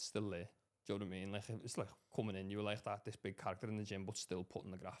now, it's still there. Do you know what I mean? Like, it's like coming in, you were like this big character in the gym, but still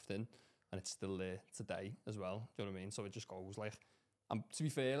putting the graft in, and it's still there today as well. Do you know what I mean? So it just goes like, and to be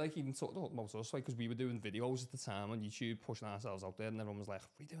fair, like even sort of most of us, like, because we were doing videos at the time on YouTube, pushing ourselves out there, and everyone was like,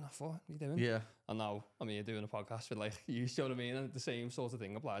 "What are you doing that for? What are you doing?" Yeah. And now I'm here doing a podcast with like you. Do you know what I mean? And the same sort of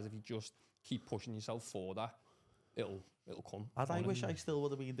thing applies. If you just keep pushing yourself for that, it'll come. I wish I still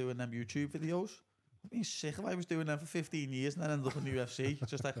would have been doing them YouTube videos. I'd been sick if I was doing them for 15 years and then ended up in the UFC.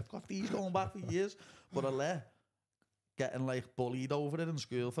 Just like, I've got these going back for years. But getting like bullied over it in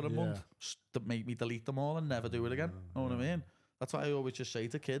school for a month to make me delete them all and never do it again. Know what I mean? That's why I always just say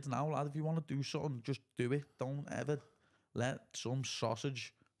to kids now, lad, if you want to do something, just do it. Don't ever let some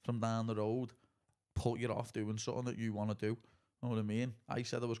sausage from down the road put you off doing something that you want to do. Know what I mean? I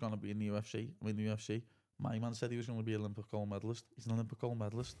said I was going to be in the UFC. I'm in the UFC. My man said he was going to be an Olympic gold medalist. He's an Olympic gold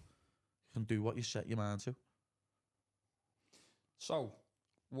medalist. You can do what you set your mind to. So,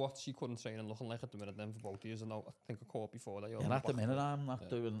 what's your current training looking like at the minute then for both of you? I think I caught before that. Yeah, at the minute I'm not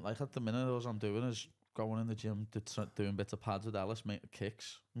doing, like at the minute all I'm doing is going in the gym, doing bits of pads with Alice,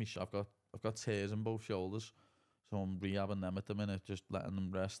 kicks. I've got tears in both shoulders, so I'm rehabbing them at the minute, just letting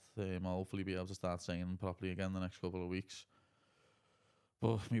them rest. I'll hopefully be able to start training properly again the next couple of weeks.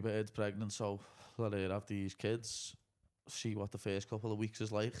 But my bird's pregnant, so let her have these kids. See what the first couple of weeks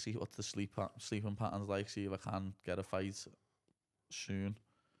is like, see what the sleeping pattern's like, see if I can get a fight soon.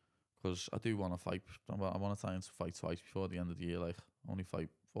 Because I do want to fight. I want to try and fight twice before the end of the year. Like, only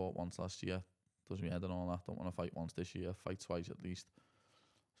fought once last year. Does me head and all that. Don't want to fight once this year. Fight twice at least.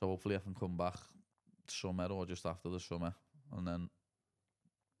 So hopefully I can come back summer or just after the summer, and then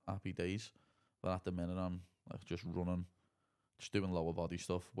happy days. But at the minute, I'm like just running, just doing lower body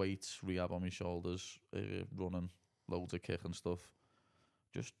stuff, weights, rehab on my shoulders, running, loads of kick and stuff.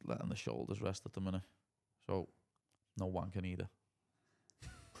 Just letting the shoulders rest at the minute. So, no wanking either.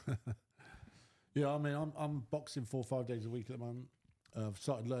 Yeah, I mean, I'm boxing 4 or 5 days a week at the moment. I've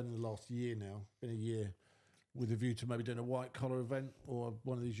started learning the last year now. Been a year with a view to maybe doing a white collar event or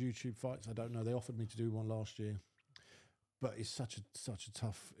one of these YouTube fights. I don't know. They offered me to do one last year, but it's such a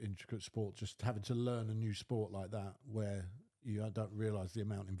tough, intricate sport. Just having to learn a new sport like that, where I don't realise the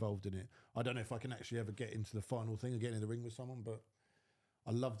amount involved in it. I don't know if I can actually ever get into the final thing and get in the ring with someone, but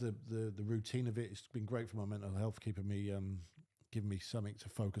I love the routine of it. It's been great for my mental health, keeping me giving me something to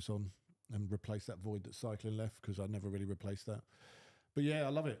focus on and replace that void that cycling left, because I never really replaced that. But yeah, I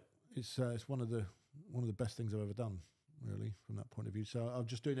love it. It's one of the best things I've ever done, really, from that point of view. So I'm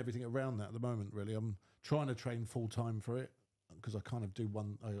just doing everything around that at the moment, really. I'm trying to train full time for it, because I kind of do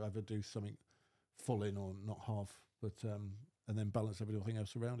I either do something full in or not half, but and then balance everything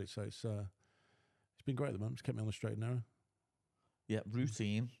else around it. So it's been great at the moment. It's kept me on the straight and narrow. Yeah,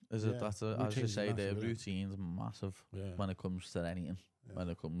 routine is it? That's as you say, there, routine's massive when it comes to anything. Yeah. When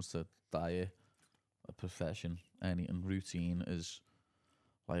it comes to diet, a profession, anything, routine is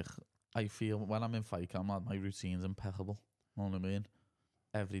like, I feel when I'm in fight camp, my routine's impeccable. You know what I mean?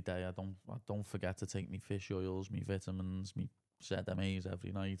 Every day, I don't forget to take me fish oils, me vitamins, me ZMAs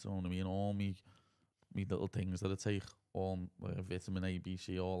every night. You know what I mean? All me little things that I take, all vitamin A, B,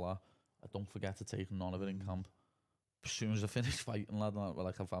 C, all that. I don't forget to take none of it in camp. As soon as I finish fighting, lad,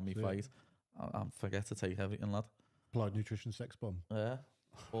 like I've had me fight, I forget to take everything, lad. Applied nutrition sex bomb. Yeah,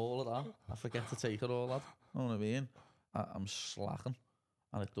 all of that. I forget to take it all, lad. You know what I mean? I'm slacking,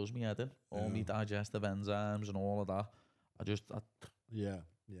 and it does me head in. All me digestive enzymes and all of that.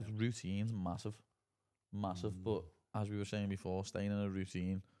 Routine's massive. But as we were saying before, staying in a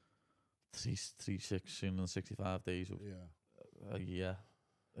routine, 365 days of a year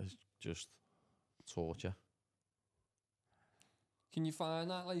is just torture. Can you find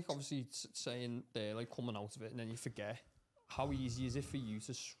that, like, obviously saying there, like, coming out of it and then you forget, how easy is it for you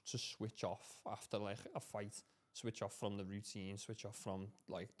to switch off after, like, a fight? Switch off from the routine, switch off from,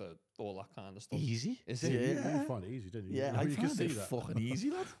 like, all that kind of stuff. Easy? Is it? Yeah. You find it easy, don't you? Yeah, I find it fucking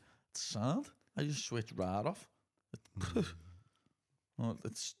easy, lad. It's sound. I just switch right off. Well,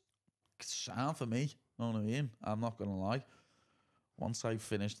 it's sound for me. You know what I mean? I'm not going to lie. Once I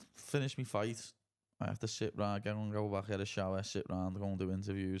finish my fight, I have to sit round, go back, get a shower, sit round, go and do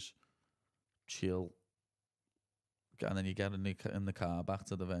interviews, chill. And then you get in the car back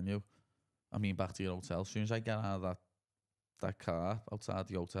to the venue. I mean, back to your hotel. As soon as I get out of that car outside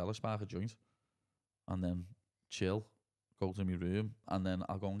the hotel, I spark a joint. And then chill, go to my room, and then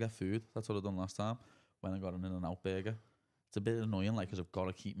I'll go and get food. That's what I done last time when I got an In-N-Out burger. It's a bit annoying, like, because I've got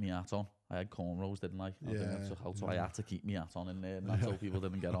to keep my hat on. I had cornrows, didn't I? So I had to keep my hat on in there, and that's so people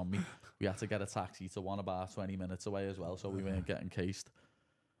didn't get on me. We had to get a taxi to one about 20 minutes away as well, so we weren't getting cased.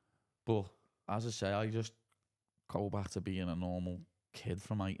 But as I say, I just go back to being a normal kid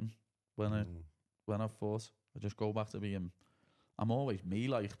from Aiton when I fought. I just go back to being. I'm always me,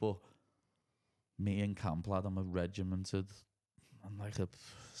 like, but me in camp, lad. I'm a regimented. I'm like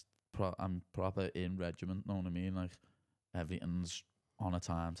I'm proper in regiment. Know what I mean? Like, everything's on a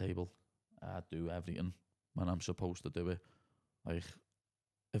timetable. I do everything when I'm supposed to do it. Like,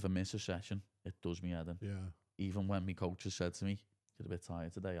 if I miss a session, it does me head in. Yeah. Even when my coach has said to me, "You're a bit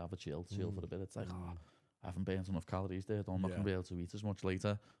tired today, have a chill for a bit." It's like, I haven't burnt enough calories there. I'm not going to be able to eat as much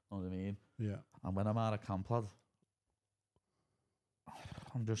later. You know what I mean? Yeah. And when I'm out of camp, lad,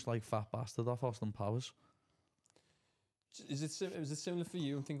 I'm just like fat bastard off Austin Powers. Was it similar for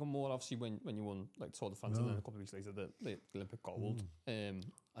you? I'm thinking more obviously when you won, like, Tour de France and then a couple of weeks later the Olympic gold. And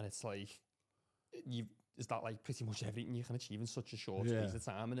it's like, is that like pretty much everything you can achieve in such a short space of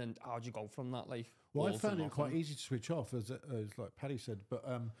time? And then how do you go from that? Like, well, I found it quite easy to switch off, as like Paddy said. But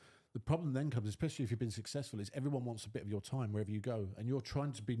the problem then comes, especially if you've been successful, is everyone wants a bit of your time wherever you go, and you're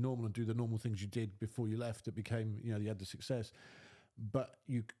trying to be normal and do the normal things you did before you left. That became, you had the success. But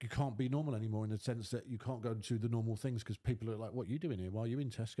you can't be normal anymore, in the sense that you can't go to the normal things because people are like, "What are you doing here? Why are you in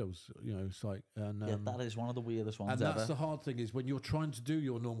Tesco's?" It's like, and that is one of the weirdest ones. And that's the hard thing, is when you're trying to do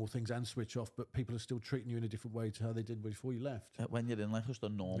your normal things and switch off, but people are still treating you in a different way to how they did before you left. When you're in, like, just a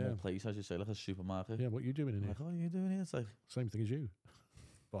normal place, as you say, like a supermarket. Yeah, what are you doing in here? Like, what are you doing here? It's like same thing as you.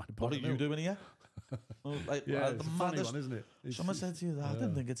 What are you doing here? Like, it's a funny one, isn't it? Someone said to you, "I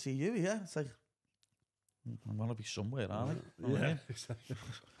didn't think I'd see you here." It's like, I'm gonna be somewhere, aren't I? You know what I mean? Exactly.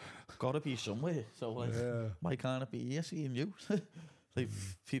 Gotta be somewhere. So, like, why can't it be here seeing you? Like,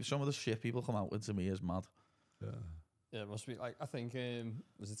 some of the shit people come out with to me is mad. Yeah, it must be like, I think,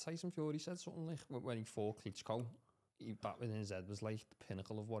 was it Tyson Fury said something like when he fought Klitschko, that within his head was like the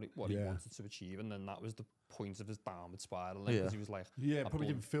pinnacle of what he wanted to achieve, and then that was the point of his downward spiral. Because he was like, probably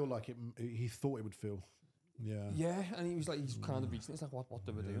didn't feel like it. He thought it would feel. Yeah, and he was like, he's kind of reaching. It's like, what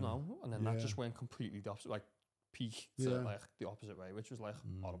do we do now? And then that just went completely the opposite, like peak to like the opposite way, which was like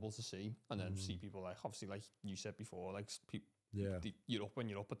horrible to see. And then see people like, obviously, like you said before, like you're up when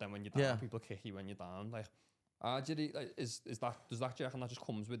you're up, but then when you're down, people kick you when you're down. Like, does that do you reckon that just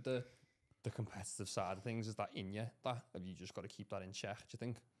comes with the competitive side of things? Is that in you? That have you just got to keep that in check? Do you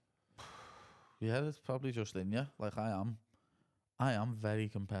think? Yeah, it's probably just in you. Like I am very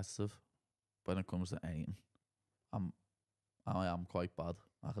competitive when it comes to anything. I am quite bad.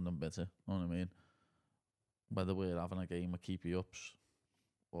 I can admit it. You know what I mean? Whether we're having a game of keepy ups,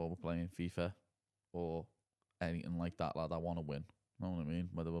 or we're playing FIFA, or anything like that, lad, I want to win. You know what I mean?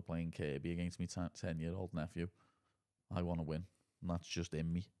 Whether we're playing Kirby against me 10-year-old nephew, I want to win. And that's just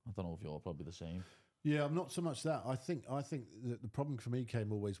in me. I don't know if you're probably the same. Yeah, I'm not so much that. I think that the problem for me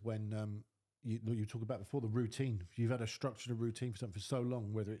came always when you talk about before the routine. If you've had a structured routine for something for so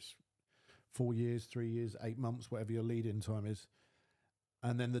long, whether it's 4 years, 3 years, 8 months, whatever your lead-in time is,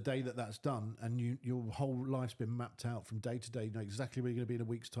 and then the day that's done, and your whole life's been mapped out from day to day. You know exactly where you're going to be in a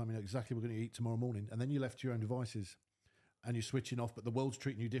week's time. You know exactly what we're going to eat tomorrow morning, and then you're left to your own devices, and you're switching off. But the world's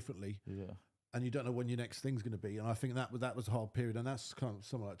treating you differently. Yeah. And you don't know when your next thing's going to be. And I think that was a hard period. And that's kind of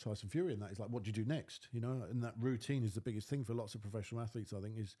someone like Tyson Fury. And that is like, what do you do next? You know, and that routine is the biggest thing for lots of professional athletes, I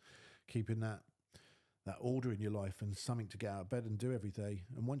think, is keeping that order in your life and something to get out of bed and do every day.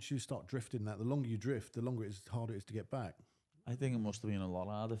 And once you start drifting that, the longer you drift, the longer harder it is to get back. I think it must have been a lot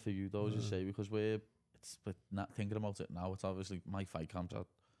harder for you, though, as you say, because but not thinking about it now, it's obviously my fight camps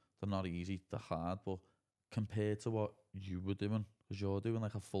they're not easy, they're hard, but compared to what you were doing, because you're doing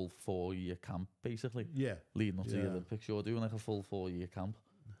like a full 4-year camp, basically. Yeah. Leading up to the Olympics, you're doing like a full 4-year camp,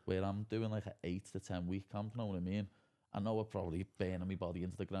 where I'm doing like an 8 to 10 week camp, you know what I mean? I know I'm probably burning my body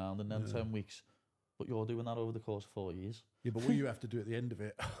into the ground in them 10 weeks, but you're doing that over the course of 4 years. Yeah, but what you have to do at the end of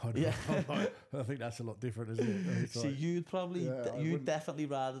it, I think that's a lot different, isn't it? It's See, you'd probably, you'd definitely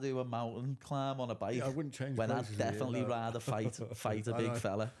rather do a mountain climb on a bike. Yeah, I wouldn't change. When I'd definitely rather fight a big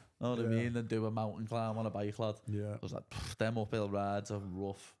fella. You know what I mean? Than do a mountain climb on a bike, lad. Yeah. I was like, them uphill rides are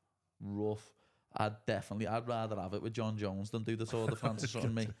rough. I'd rather have it with John Jones than do the Tour de France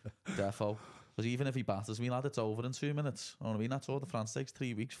on me. Defo. Because even if he batters me, lad, it's over in 2 minutes. You know what I mean? That Tour de France takes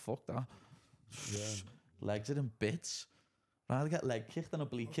 3 weeks. Fuck that. Yeah. Legs are in bits. Rather get leg kicked than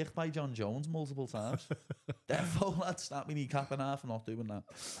oblique kicked by John Jones multiple times. Defo, lad, snap me kneecap in half. I'm not doing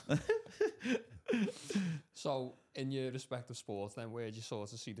that. So, in your respective sports, then, where do you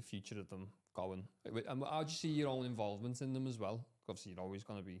sort of see the future of them going? And how do you see your own involvement in them as well? Obviously, you're always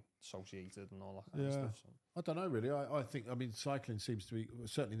going to be associated and all that kind of stuff. So. I don't know, really. I think, cycling seems to be,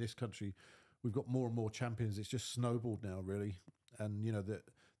 certainly in this country, we've got more and more champions. It's just snowballed now, really. And, you know,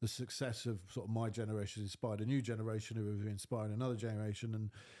 the success of sort of my generation inspired a new generation who have inspired another generation.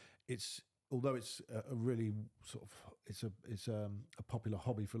 And although it's a really sort of, it's a popular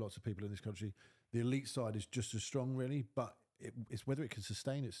hobby for lots of people in this country, the elite side is just as strong, really, but it's whether it can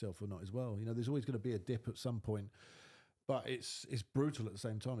sustain itself or not as well. You know, there's always going to be a dip at some point, but it's brutal at the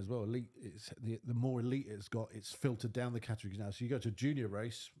same time as well. Elite, the more elite it's got, it's filtered down the categories now. So you go to a junior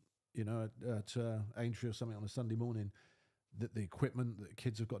race, you know, at Aintree or something on a Sunday morning, the equipment that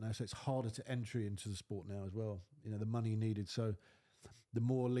kids have got now, so it's harder to entry into the sport now as well. You know, the money needed. So the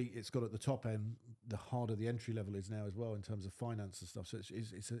more elite it's got at the top end, the harder the entry level is now as well in terms of finance and stuff. So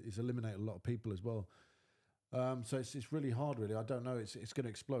it's eliminated a lot of people as well. So it's really hard, really. I don't know. It's going to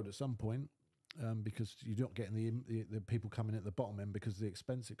explode at some point because you're not getting the people coming at the bottom end because of the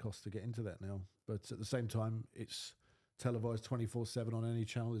expense it costs to get into that now. But at the same time, it's televised 24/7 on any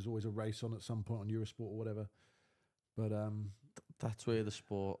channel. There's always a race on at some point on Eurosport or whatever. But that's where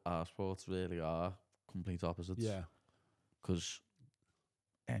our sports really are complete opposites. Yeah, because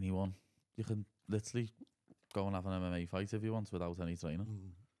anyone, you can literally go and have an MMA fight if you want without any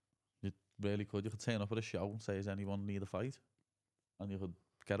training. You really could. You could turn up at a show and say, "Does anyone need a fight?" And you could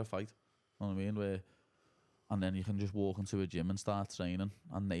get a fight. You know what I mean? And then you can just walk into a gym and start training,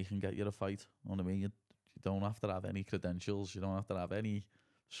 and they can get you a fight. You know what I mean? You don't have to have any credentials. You don't have to have any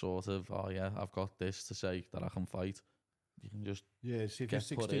sort of, I've got this to say that I can fight. You can just see, if you're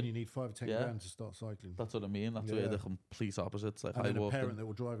 16, you need 5 or 10 grand to start cycling. That's what I mean. That's where the complete opposites. Like, and then a parent that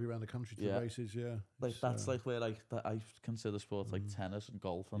will drive you around the country to races. Yeah, like that's like where I consider sports like tennis and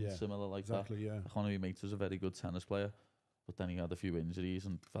golf and similar like that. Yeah, one of my mates was a very good tennis player, but then he had a few injuries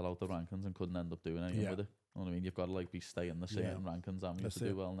and fell out the rankings and couldn't end up doing anything with it. know what I mean? You've got to like be staying the certain rankings and you have That's to do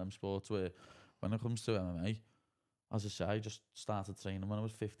it. well in them sports. Where when it comes to MMA, as I say, I just started training when I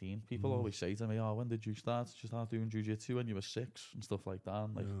was 15. People always say to me, "Oh, when did you start? Did you start doing jiu-jitsu when you were 6 and stuff like that?"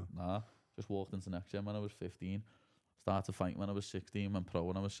 And like, nah, just walked into next gym when I was 15. Started fighting when I was 16, went pro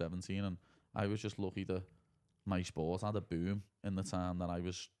when I was 17, and I was just lucky that my sport had a boom in the time that I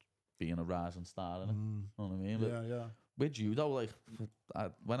was being a rising star in it. You know what I mean? But Yeah. with judo, like,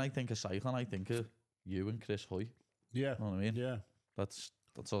 when I think of cycling, I think of you and Chris Hoy. Yeah. You know what I mean? Yeah. That's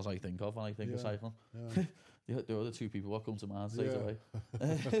all I think of when I think of cycling. Yeah. The other two people what come to mind straight away.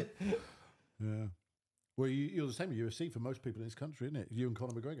 Yeah. Well, you're the same at UFC for most people in this country, isn't it? You and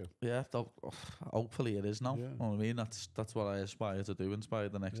Conor McGregor. Yeah, hopefully it is now. Yeah. You know what I mean? That's what I aspire to do, inspire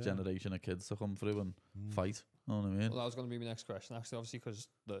the next generation of kids to come through and fight. You know what I mean? Well, that was going to be my next question, actually, obviously, because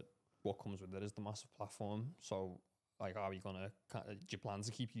what comes with it is the massive platform. So, like, are you going to, do you plan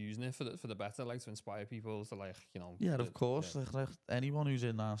to keep using it for the better, like, to inspire people to, like, you know? Yeah, of course. Yeah. Like anyone who's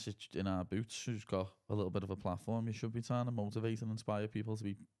in our boots, who's got a little bit of a platform, you should be trying to motivate and inspire people to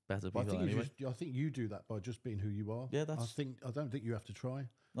be better people anyway. I think you do that by just being who you are. Yeah, I don't think you have to try.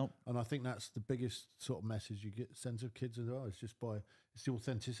 No. And I think that's the biggest sort of message you get sent of kids as well. It's just it's the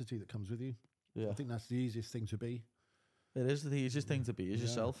authenticity that comes with you. Yeah. I think that's the easiest thing to be. It is the easiest thing to be, is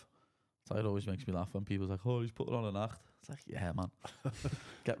yourself. So it always makes me laugh when people's like, "Oh, he's putting on an act." It's like, yeah, man.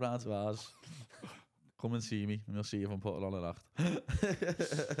 Get round to ours. Come and see me, and you'll see if I'm putting on an act.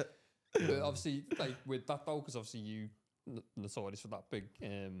 But obviously, like, with that though, because obviously you notorious for that big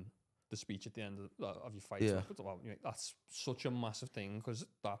the speech at the end of your fight. Yeah. That's such a massive thing, because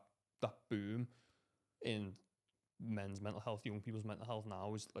that boom in men's mental health, young people's mental health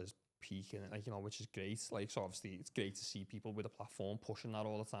now is peaking, like, you know, which is great. Like, so obviously it's great to see people with a platform pushing that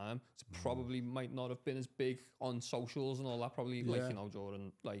all the time. It probably might not have been as big on socials and all that, probably like, you know,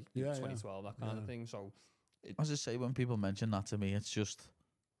 during like 2012, that kind of thing. So as I say, when people mention that to me, it's just,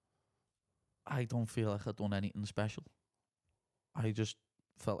 I don't feel like I've done anything special. I just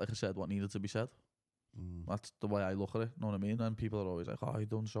felt like I said what needed to be said. That's the way I look at it, know what I mean? And people are always like, "Oh, you've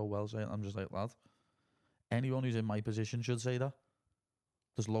done so well saying." I'm just like, lad, anyone who's in my position should say that.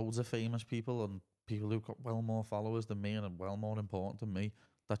 There's loads of famous people and people who've got well more followers than me and are well more important than me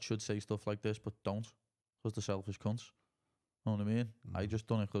that should say stuff like this, but don't, because they're selfish cunts. Know what I mean? I just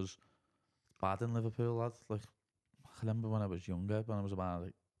done it because it's bad in Liverpool, lad. Like, I remember when I was younger, when I was about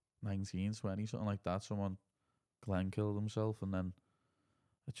like 19, 20, something like that, Glenn killed himself, and then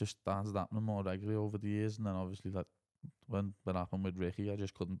it just started happening more regularly over the years, and then obviously that when it happened with Ricky, I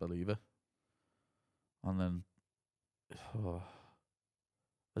just couldn't believe it. And then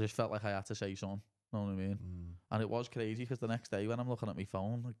I just felt like I had to say something, know what I mean? And it was crazy, because the next day when I'm looking at my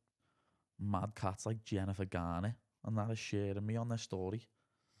phone, like, mad cats like Jennifer Garner and that is sharing me on their story.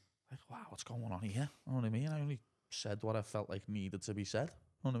 Like, wow, what's going on here? Know what I mean? I only said what I felt like needed to be said.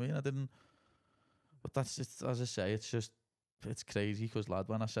 Know what I mean? I didn't. But that's just, as I say, it's crazy, because, lad,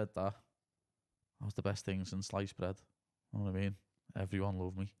 when I said that was the best thing since sliced bread. Know what I mean? Everyone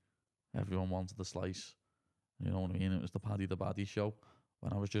loved me. Everyone wanted the slice. You know what I mean? It was the Paddy The Baddy show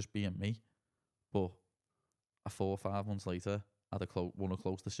when I was just being me. But 4 or 5 months later, I had won a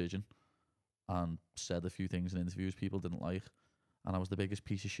close decision and said a few things in interviews people didn't like. And I was the biggest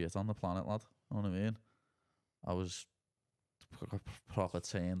piece of shit on the planet, lad. You know what I mean? I was proper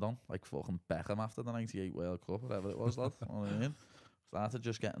turned on, like fucking Beckham after the 98 World Cup, whatever it was, lad. You know what I mean? Started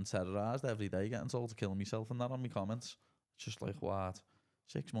just getting terrorised every day, getting told to kill myself and that on my comments. It's just like, what?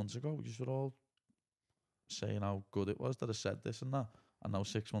 6 months ago, we just were all saying how good it was that I said this and that. And now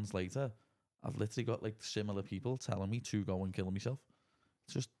 6 months later, I've literally got like similar people telling me to go and kill myself.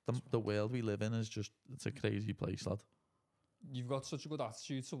 It's just the world we live in is just, it's a crazy place, lad. You've got such a good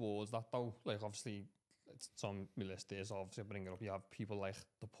attitude towards that though. Like, obviously, it's on my list there, so obviously I bring it up. You have people like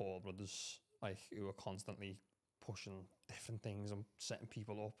the Paul brothers, like, who are constantly pushing different things and setting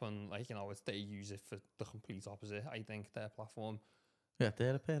people up, and, like, you know, they use it for the complete opposite, I think, their platform. Yeah,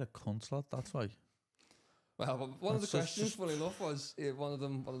 they're a pair of cunts, lad, that's why. Well, one of the questions, funny enough, was one of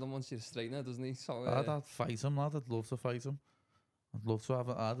them wants you to straighten it, doesn't he? So I'd fight him, lad. I'd love to fight him. I'd love to have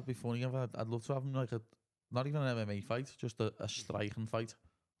it'd be funny if I'd love to have him like not even an MMA fight, just a striking fight.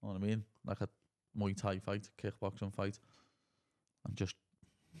 You know what I mean? Like a Muay Thai fight, kickboxing fight, and just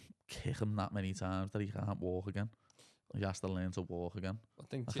kick him that many times that he can't walk again. He has to learn to walk again. I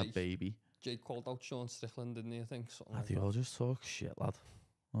think like a baby. Jake called out Sean Strickland, didn't he? I think something like they all just talk shit, lad.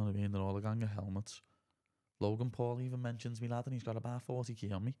 You know what I mean? They're all a gang of helmets. Logan Paul even mentions me, lad, and he's got about 40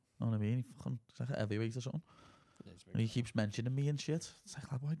 kg on me. You know what I mean? He's like a heavyweight or something. Yeah, and he keeps mentioning me and shit. It's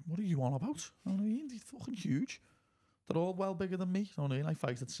like, lad, what are you on about? You know what I mean? He's fucking huge. they're all well bigger than me. So, I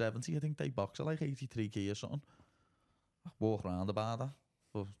fight at 70. I think they box at like 83 kg or something. I walk around about that.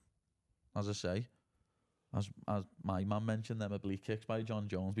 But as I say, as my man mentioned them oblique kicks by John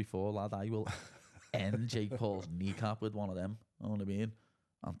Jones before, lad, I will end Jake Paul's kneecap with one of them. You know what I mean?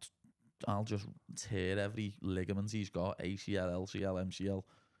 And I'll just tear every ligament he's got, ACL, LCL, MCL.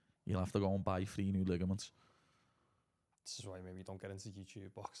 You'll have to go and buy 3 new ligaments. This is why maybe you don't get into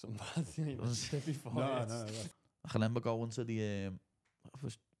YouTube boxing, but before No. I can remember going to the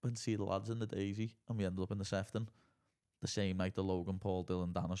went to see the lads in the Daisy, and we ended up in the Sefton the same night the Logan Paul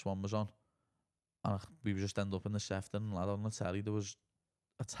Dylan Dennis one was on, and we just ended up in the Sefton. And lad, on the telly there was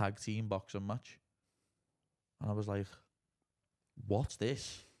a tag team boxing match, and I was like, "What's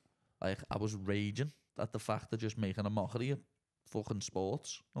this?" Like, I was raging at the fact they're just making a mockery of fucking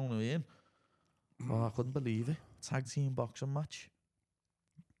sports. You know what I mean? Oh, I couldn't believe it. Tag team boxing match.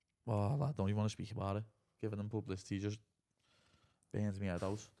 Oh, I don't even want to speak about it. Giving them publicity just burns me head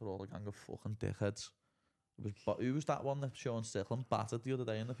out. They're all a gang of fucking dickheads. Who was that one that Sean Strickland battered the other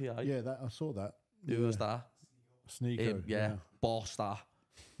day in the PI? Yeah, I saw that. Who was that? Sneeko. Yeah, boss that.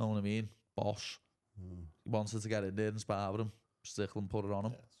 Know what I mean? Boss. He wanted to get in there and spar with him. Strickland put it on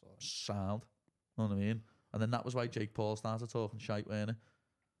him. Sound. Know what I mean? And then that was why Jake Paul started talking shite, weren't it?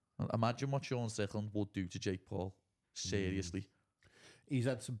 Imagine what Sean Strickland would do to Jake Paul. Seriously. He's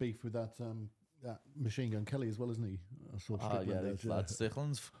had some beef with that Machine Gun Kelly as well, isn't he? I saw Strickland lad.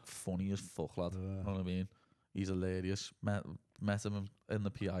 Strickland's funny as fuck, lad. Know what I mean? He's hilarious. Met him in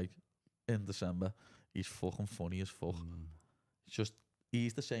the PI in December. He's fucking funny as fuck.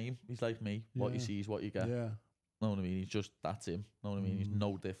 He's the same. He's like me. What you see is what you get. Yeah. Know what I mean? That's him. Know what I mean? He's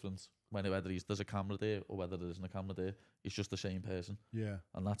no different. Whether there's a camera there or whether there isn't a camera there, he's just the same person. Yeah.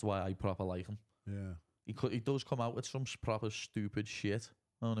 And that's why I proper like him. Yeah. He does come out with some proper stupid shit.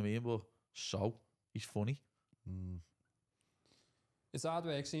 Know what I mean? But he's funny. It's hard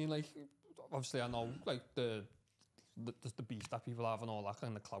work seeing, like, obviously I know, like, the beef that people have and all that,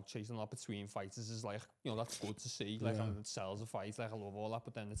 and the clout chasing a lot between fighters is like, that's good to see, like, and it sells a fight, like, I love all that,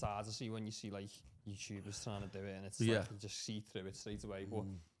 but then it's hard to see when you see, like, YouTubers trying to do it, and it's like, you just see through it straight away. But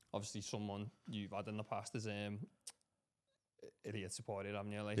obviously someone you've had in the past is idiot supported,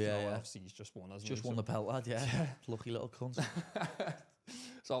 haven't you? Like, obviously he's just won, hasn't he? Just won the belt, lad, Lucky little cunt.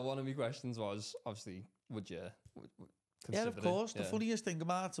 So one of my questions was, obviously, would you yeah, of course. It? The funniest thing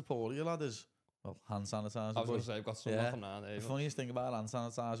about supporting, lad, is, well, hand sanitizer. I was going to say, I've got some from now. The funniest thing about hand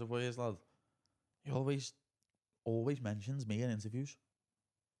sanitizer boy is, lad, he always mentions me in interviews.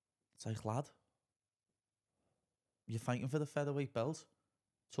 It's like, lad, you're fighting for the featherweight belt.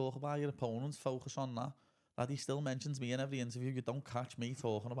 Talk about your opponents, focus on that. Lad, he still mentions me in every interview. You don't catch me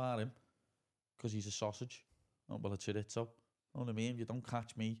talking about him because he's a sausage. Oh, well, it's it, so. You know what I mean? You don't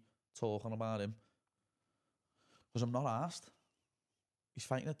catch me talking about him because I'm not asked. He's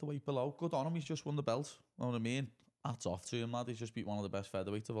fighting at the weight below. Good on him. He's just won the belt. You know what I mean? Hats off to him, lad. He's just beat one of the best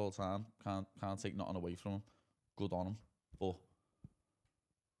featherweights of all time. Can't take nothing away from him. Good on him. But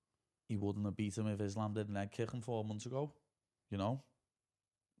he wouldn't have beat him if Islam didn't leg kick him 4 months ago. You know?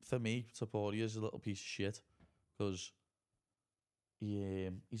 For me, Topuria is a little piece of shit because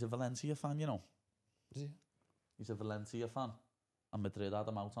he's a Valencia fan, you know? Is he? He's a Valencia fan. And Madrid had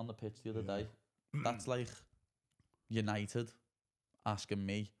him out on the pitch the other day. That's like United asking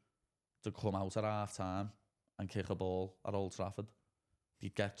me to come out at half time and kick a ball at Old Trafford. You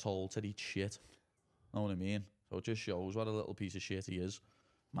get told to eat shit. Know what I mean? So it just shows what a little piece of shit he is.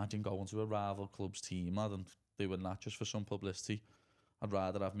 Imagine going to a rival club's team, lad, and doing that just for some publicity. I'd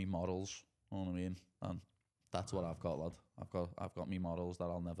rather have me morals, know what I mean? And that's what I've got, lad. I've got me morals that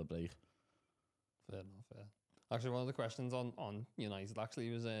I'll never break. Fair enough, fair. Actually, one of the questions on United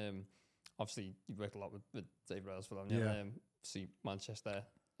actually was, obviously you worked a lot with Dave Railsford, haven't you? Yeah. See Manchester,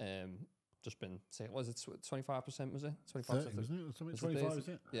 just been, was it 25%, was it? 25%, 30, wasn't it? Something 25, is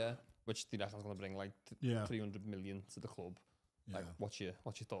it? Yeah, which the reckon's going to bring like 300 million to the club. Like, what's your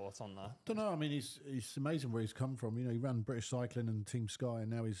thoughts on that? Don't know. I mean, it's amazing where he's come from. You know, he ran British Cycling and Team Sky, and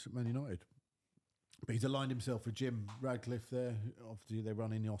now he's Man United. But he's aligned himself with Jim Radcliffe there. Obviously, they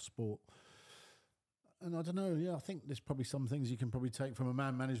run Ineos Sport. And I don't know, I think there's probably some things you can probably take from a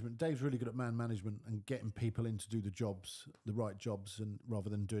man management. Dave's really good at man management and getting people in to do the jobs, the right jobs, and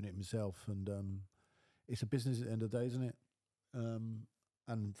rather than doing it himself. And it's a business at the end of the day, isn't it?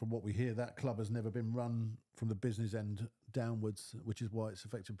 And from what we hear, that club has never been run from the business end downwards, which is why it's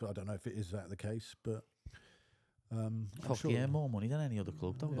effective. But I don't know if it is that the case, but Fuck, sure. they earn more money than any other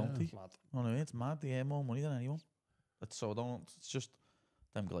club, though, don't they? It's mad. No, it's mad. They earn more money than anyone. It's just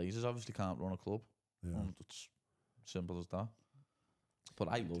them Glazers obviously can't run a club. Yeah. It's simple as that. But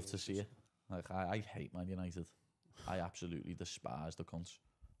I love to see it. Like I hate Man United. I absolutely despise the cunts.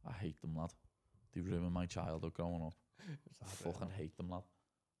 I hate them, lad. They ruined my childhood growing up. I fucking hate them, lad.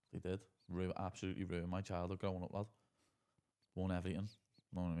 They did. Absolutely ruined my childhood growing up, lad. Won everything.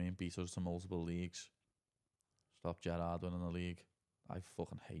 Know what I mean? Beat us to multiple leagues. Stopped Gerrard winning the league. I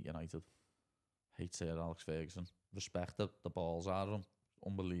fucking hate United. Hate Sir Alex Ferguson. Respect the balls out of him.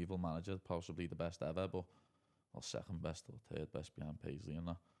 Unbelievable manager. Possibly the best ever, but well, second best or third best behind Paisley and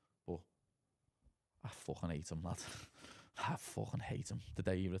that. But I fucking hate him, lad. I fucking hate him. The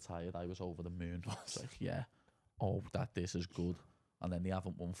day he retired, I was over the moon. It's like, yeah, this is good. And then they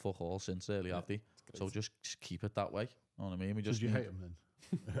haven't won fuck all since, really, have they? So just keep it that way. You know what I mean? You hate him then?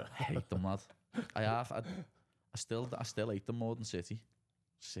 I hate them, lad. I still hate them more than City.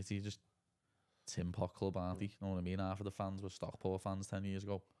 City just tin pot club, aren't they? You know what I mean? Half of the fans were Stockport fans 10 years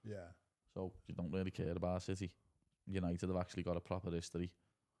ago. Yeah. So you don't really care about City. United have actually got a proper history.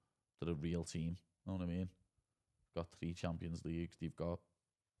 They're a real team. You know what I mean? Got 3 Champions Leagues. They've got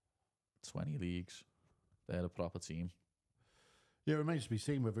 20 leagues. They're a proper team. Yeah, it remains to be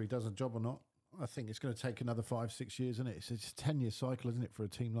seen whether he does a job or not. I think it's going to take another 5-6 years, isn't it? It's a 10-year cycle, isn't it, for a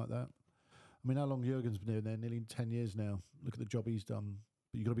team like that? I mean, how long Jurgen's been there? Nearly 10 years now. Look at the job he's done.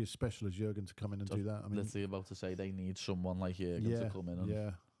 But you've got to be as special as Jurgen to come in and do that. I mean, literally about to say they need someone like Jurgen to come in.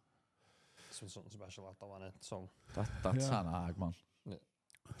 And It's something special out there, isn't it? So that's Ten Hag, man. Yeah.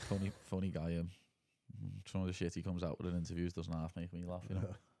 Funny guy. Some of the shit he comes out with in interviews doesn't half make me laugh. You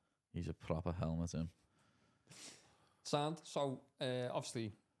know, he's a proper helmet. Him. Sound. So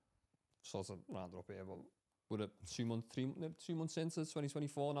obviously, sort of round up here, but we're 2 months into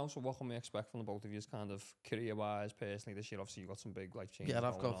 2024 now. So what can we expect from the both of you, kind of career-wise, personally this year? Obviously, you've got some big life changes. Yeah,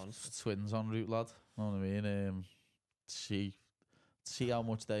 I've got twins en route, lad. You know what I mean? See how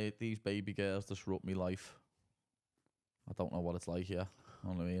much these baby girls disrupt my life. I don't know what it's like here. You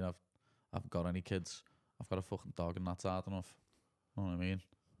know what I mean? I haven't got any kids. I've got a fucking dog and that's hard enough. You know what I mean?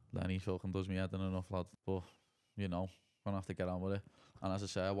 Lenny fucking does me head in enough, lad. But, you know, gonna have to get on with it. And as I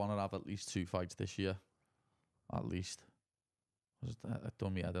say, I want to have at least 2 fights this year. At least. I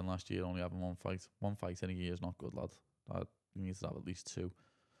done me head in last year, only having 1 fight. 1 fight in a year is not good, lad. You need to have at least 2.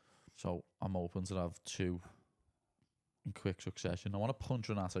 So I'm open to have 2 in quick succession. I want to punch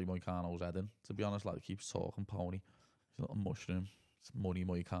Renato Moicano's head in. To be honest, like, he keeps talking pony. He's a little mushroom. It's money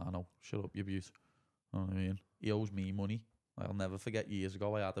Moicano. Shut up, you beaut. You know what I mean? He owes me money. I'll never forget years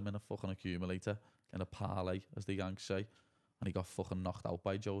ago, I had him in a fucking accumulator, in a parlay, as the Yanks say. And he got fucking knocked out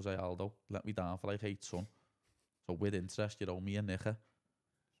by Jose Aldo. Let me down for like 8 son. So with interest, you owe me a nicker.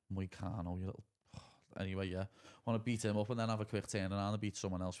 Moicano, you little... Anyway, yeah. I want to beat him up and then have a quick turn around and beat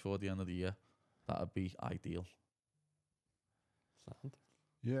someone else before the end of the year. That would be ideal. Sound.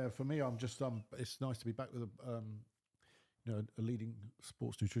 Yeah, for me, I'm just it's nice to be back with a leading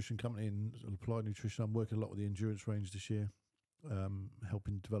sports nutrition company in applied nutrition. I'm working a lot with the endurance range this year,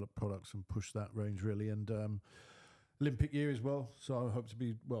 helping develop products and push that range really. And Olympic year as well, so I hope to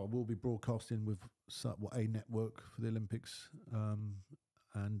be we'll be broadcasting with a network for the Olympics,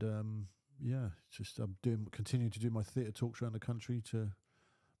 just I'm continuing to do my theatre talks around the country to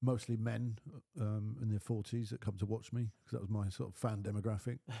mostly men in their 40s that come to watch me, because that was my sort of fan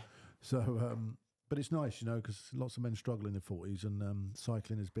demographic. So, but it's nice, you know, because lots of men struggle in their 40s, and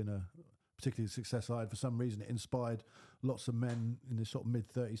cycling has been a particularly success I had. For some reason, it inspired lots of men in their sort of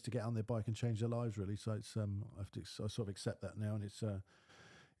mid-30s to get on their bike and change their lives, really. So it's I sort of accept that now, and it's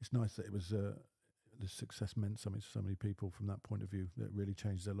nice that it was the success meant something to so many people from that point of view, that it really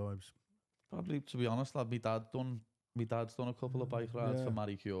changed their lives. Probably, to be honest, lad, my dad's done a couple of bike rides for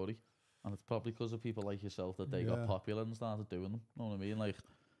Marie Curie, and it's probably because of people like yourself that they got popular and started doing them. You know what I mean? Like,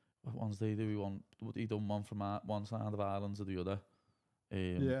 what ones they do? He done one from one side of Ireland to the other.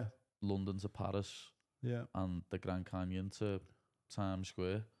 London to Paris. Yeah. And the Grand Canyon to Times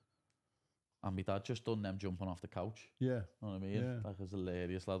Square. And my dad just done them jumping off the couch. Yeah. You know what I mean? Yeah. Like, it was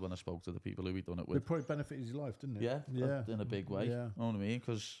hilarious, lad, when I spoke to the people who he'd done it with. It probably benefited his life, didn't it? Yeah. Yeah. In a big way. Yeah. You know what I mean?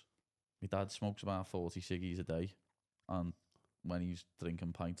 Because my dad smokes about 40 ciggies a day. And when he's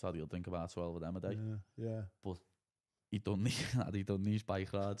drinking pints, he'll drink about 12 of them a day. Yeah. Yeah. But he done these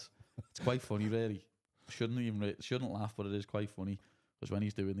bike rides. It's quite funny, really. Shouldn't laugh, but it is quite funny. Because when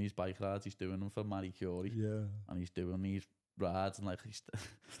he's doing these bike rides, he's doing them for Marie Curie. Yeah. And he's doing these rides and like he's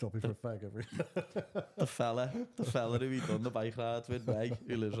stopping for a fag every the fella who he done the bike rides with, Ray,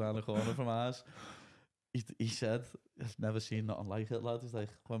 who lives around the corner from ours. He said, I've never seen nothing like it, lad. He's like,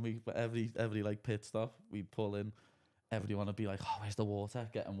 when we every like pit stop, we'd pull in, everyone would be like, oh, where's the water?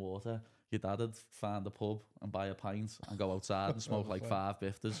 Getting water. Your dad would find a pub and buy a pint and go outside and smoke like 5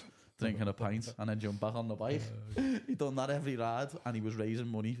 bifters, drinking a pint, and then jump back on the bike. He done that every ride, and he was raising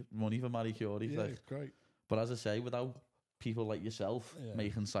money for Marie Curie. Yeah, like, great. But as I say, without people like yourself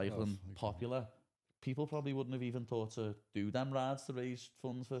making cycling popular, people probably wouldn't have even thought to do them rides to raise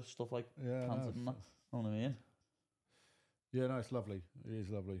funds for stuff like cancer and that. You know what I mean? Yeah, no, it's lovely. It is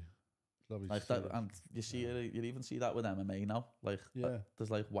lovely. It's lovely. Like that, and you see it, you even see that with MMA now. Like,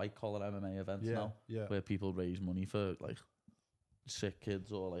 there's like white collar MMA events now, where people raise money for like sick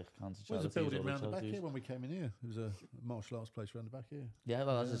kids or like cancer charities. There's a building around the back here when we came in here. There was a martial arts place around the back here. Yeah,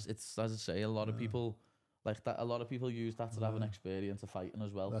 well, it's as I say, a lot of people like that. A lot of people use that to have an experience of fighting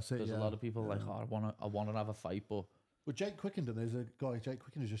as well. That's it. Because a lot of people like, oh, I want to have a fight, but. Well, Jake Quickenden, there's a guy, Jake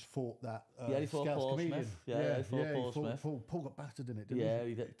Quickenden, just fought that he fought Scouts Paul comedian. Smith. Yeah, he fought Paul Smith. Paul got battered in it, didn't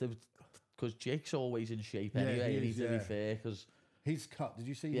he? Yeah, because Jake's always in shape anyway, he needs to be fair, because... He's cut. Did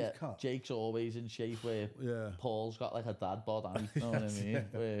you see his cut? Jake's always in shape where Paul's got like a dad bod, and you know what I mean?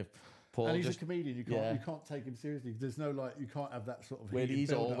 Where Paul and he's a comedian, you can't take him seriously. There's no, like, you can't have that sort of... Where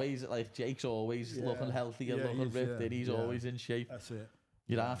he's always, like, Jake's always looking healthy and looking ripped, and he's always in shape. That's it.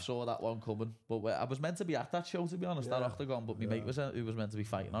 You'd half saw that one coming, but I was meant to be at that show, to be honest, that Octagon, but my mate who was meant to be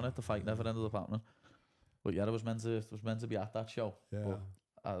fighting on it. The fight never ended up happening. But yeah, I was meant to be at that show. Yeah.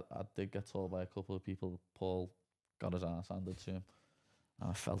 But I did get told by a couple of people Paul got his ass handed to him.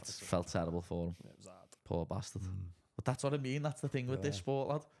 And I felt terrible for him. It was hard. Poor bastard. But that's what I mean. That's the thing with this sport,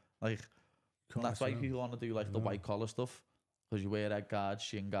 lad. Like, that's why people want to do like the white collar stuff. Because you wear head guards,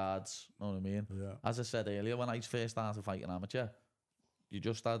 shin guards. You know what I mean? Yeah. As I said earlier, when I first started fighting amateur, you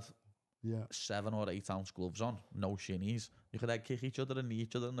just had 7 or 8 ounce gloves on, no shinnies. You could head kick each other and knee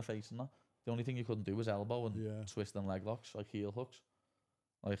each other in the face and that. The only thing you couldn't do was elbow and twist and leg locks, like heel hooks.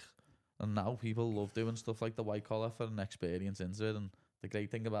 Like, and now people love doing stuff like the white collar for an experience into it. And the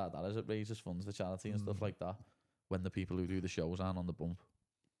great thing about that is it raises funds for charity and stuff like that when the people who do the shows aren't on the bump.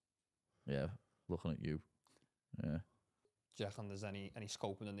 Yeah, looking at you. Yeah. Do you reckon there's any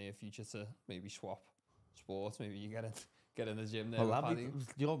scope in the near future to maybe swap sports? Maybe you get in the gym there. Well,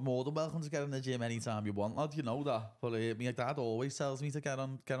 you're more than welcome to get in the gym anytime you want, lad. You know that. But my dad always tells me to get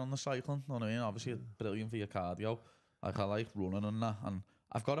on the cycling. You know what I mean? Obviously, it's brilliant for your cardio. Like, I like running and that. And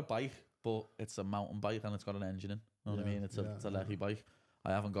I've got a bike, but it's a mountain bike and it's got an engine in. You know what I mean? It's a leggy bike.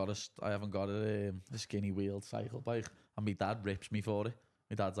 I haven't got a skinny wheeled cycle bike, and my dad rips me for it.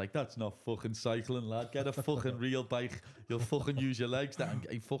 My dad's like, that's not fucking cycling, lad. Get a fucking real bike. You'll fucking use your legs.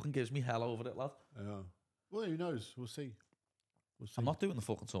 He fucking gives me hell over it, lad. Yeah. Well, who knows? We'll see. I'm not doing the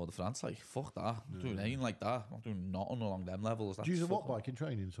fucking Tour de France. Like, fuck that. I'm not doing anything like that. I'm not doing nothing along them levels. Do you use a watt bike in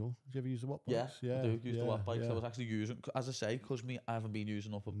training at all? Did you ever use a watt bike? Yeah, I do use the watt bikes. I was actually using, as I say, because I haven't been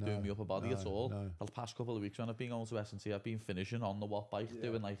using doing my upper body at all. The past couple of weeks when I've been going to S&T, I've been finishing on the watt bike,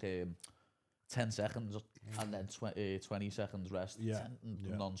 doing like 10 seconds and then 20 seconds rest,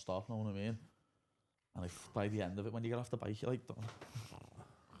 non-stop, know what I mean? And by the end of it, when you get off the bike, you're like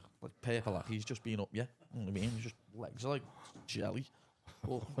paper, like he's just been up, you know what I mean? Just legs are like jelly.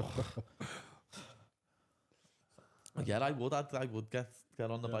 Oh. Yeah, I would get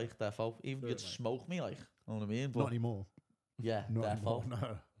on the bike, defo. Even you'd smoke me, like, you know what I mean? But not anymore. Yeah, not defo.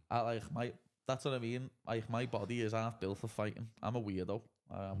 Anymore, no. That's what I mean. Like, my body is half built for fighting. I'm a weirdo.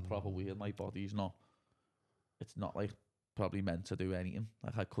 I'm proper weird. My body's not. It's not like probably meant to do anything.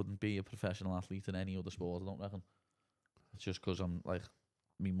 Like, I couldn't be a professional athlete in any other sport, I don't reckon. It's just because I'm like,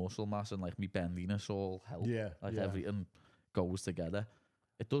 me muscle mass and like me bendiness all help. Everything goes together.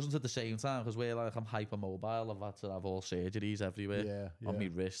 It doesn't at the same time because I'm hypermobile. I've had to have all surgeries everywhere on my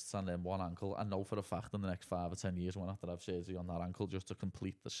wrists and then one ankle. I know for a fact in the next 5 or 10 years I'm gonna have to have surgery on that ankle just to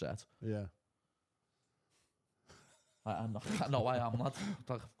complete the set. Yeah. I know I am, lad.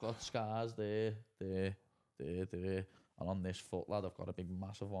 I've got scars there, and on this foot, lad, I've got a big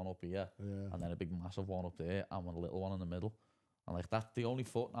massive one up here, and then a big massive one up there, and a little one in the middle. And like that, the only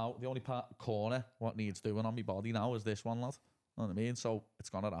foot now, the only corner what needs doing on my body now is this one, lad. You know what I mean? So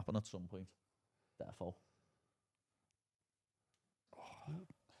it's gonna happen at some point. Therefore.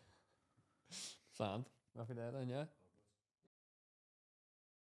 Sound. Happy there then, yeah?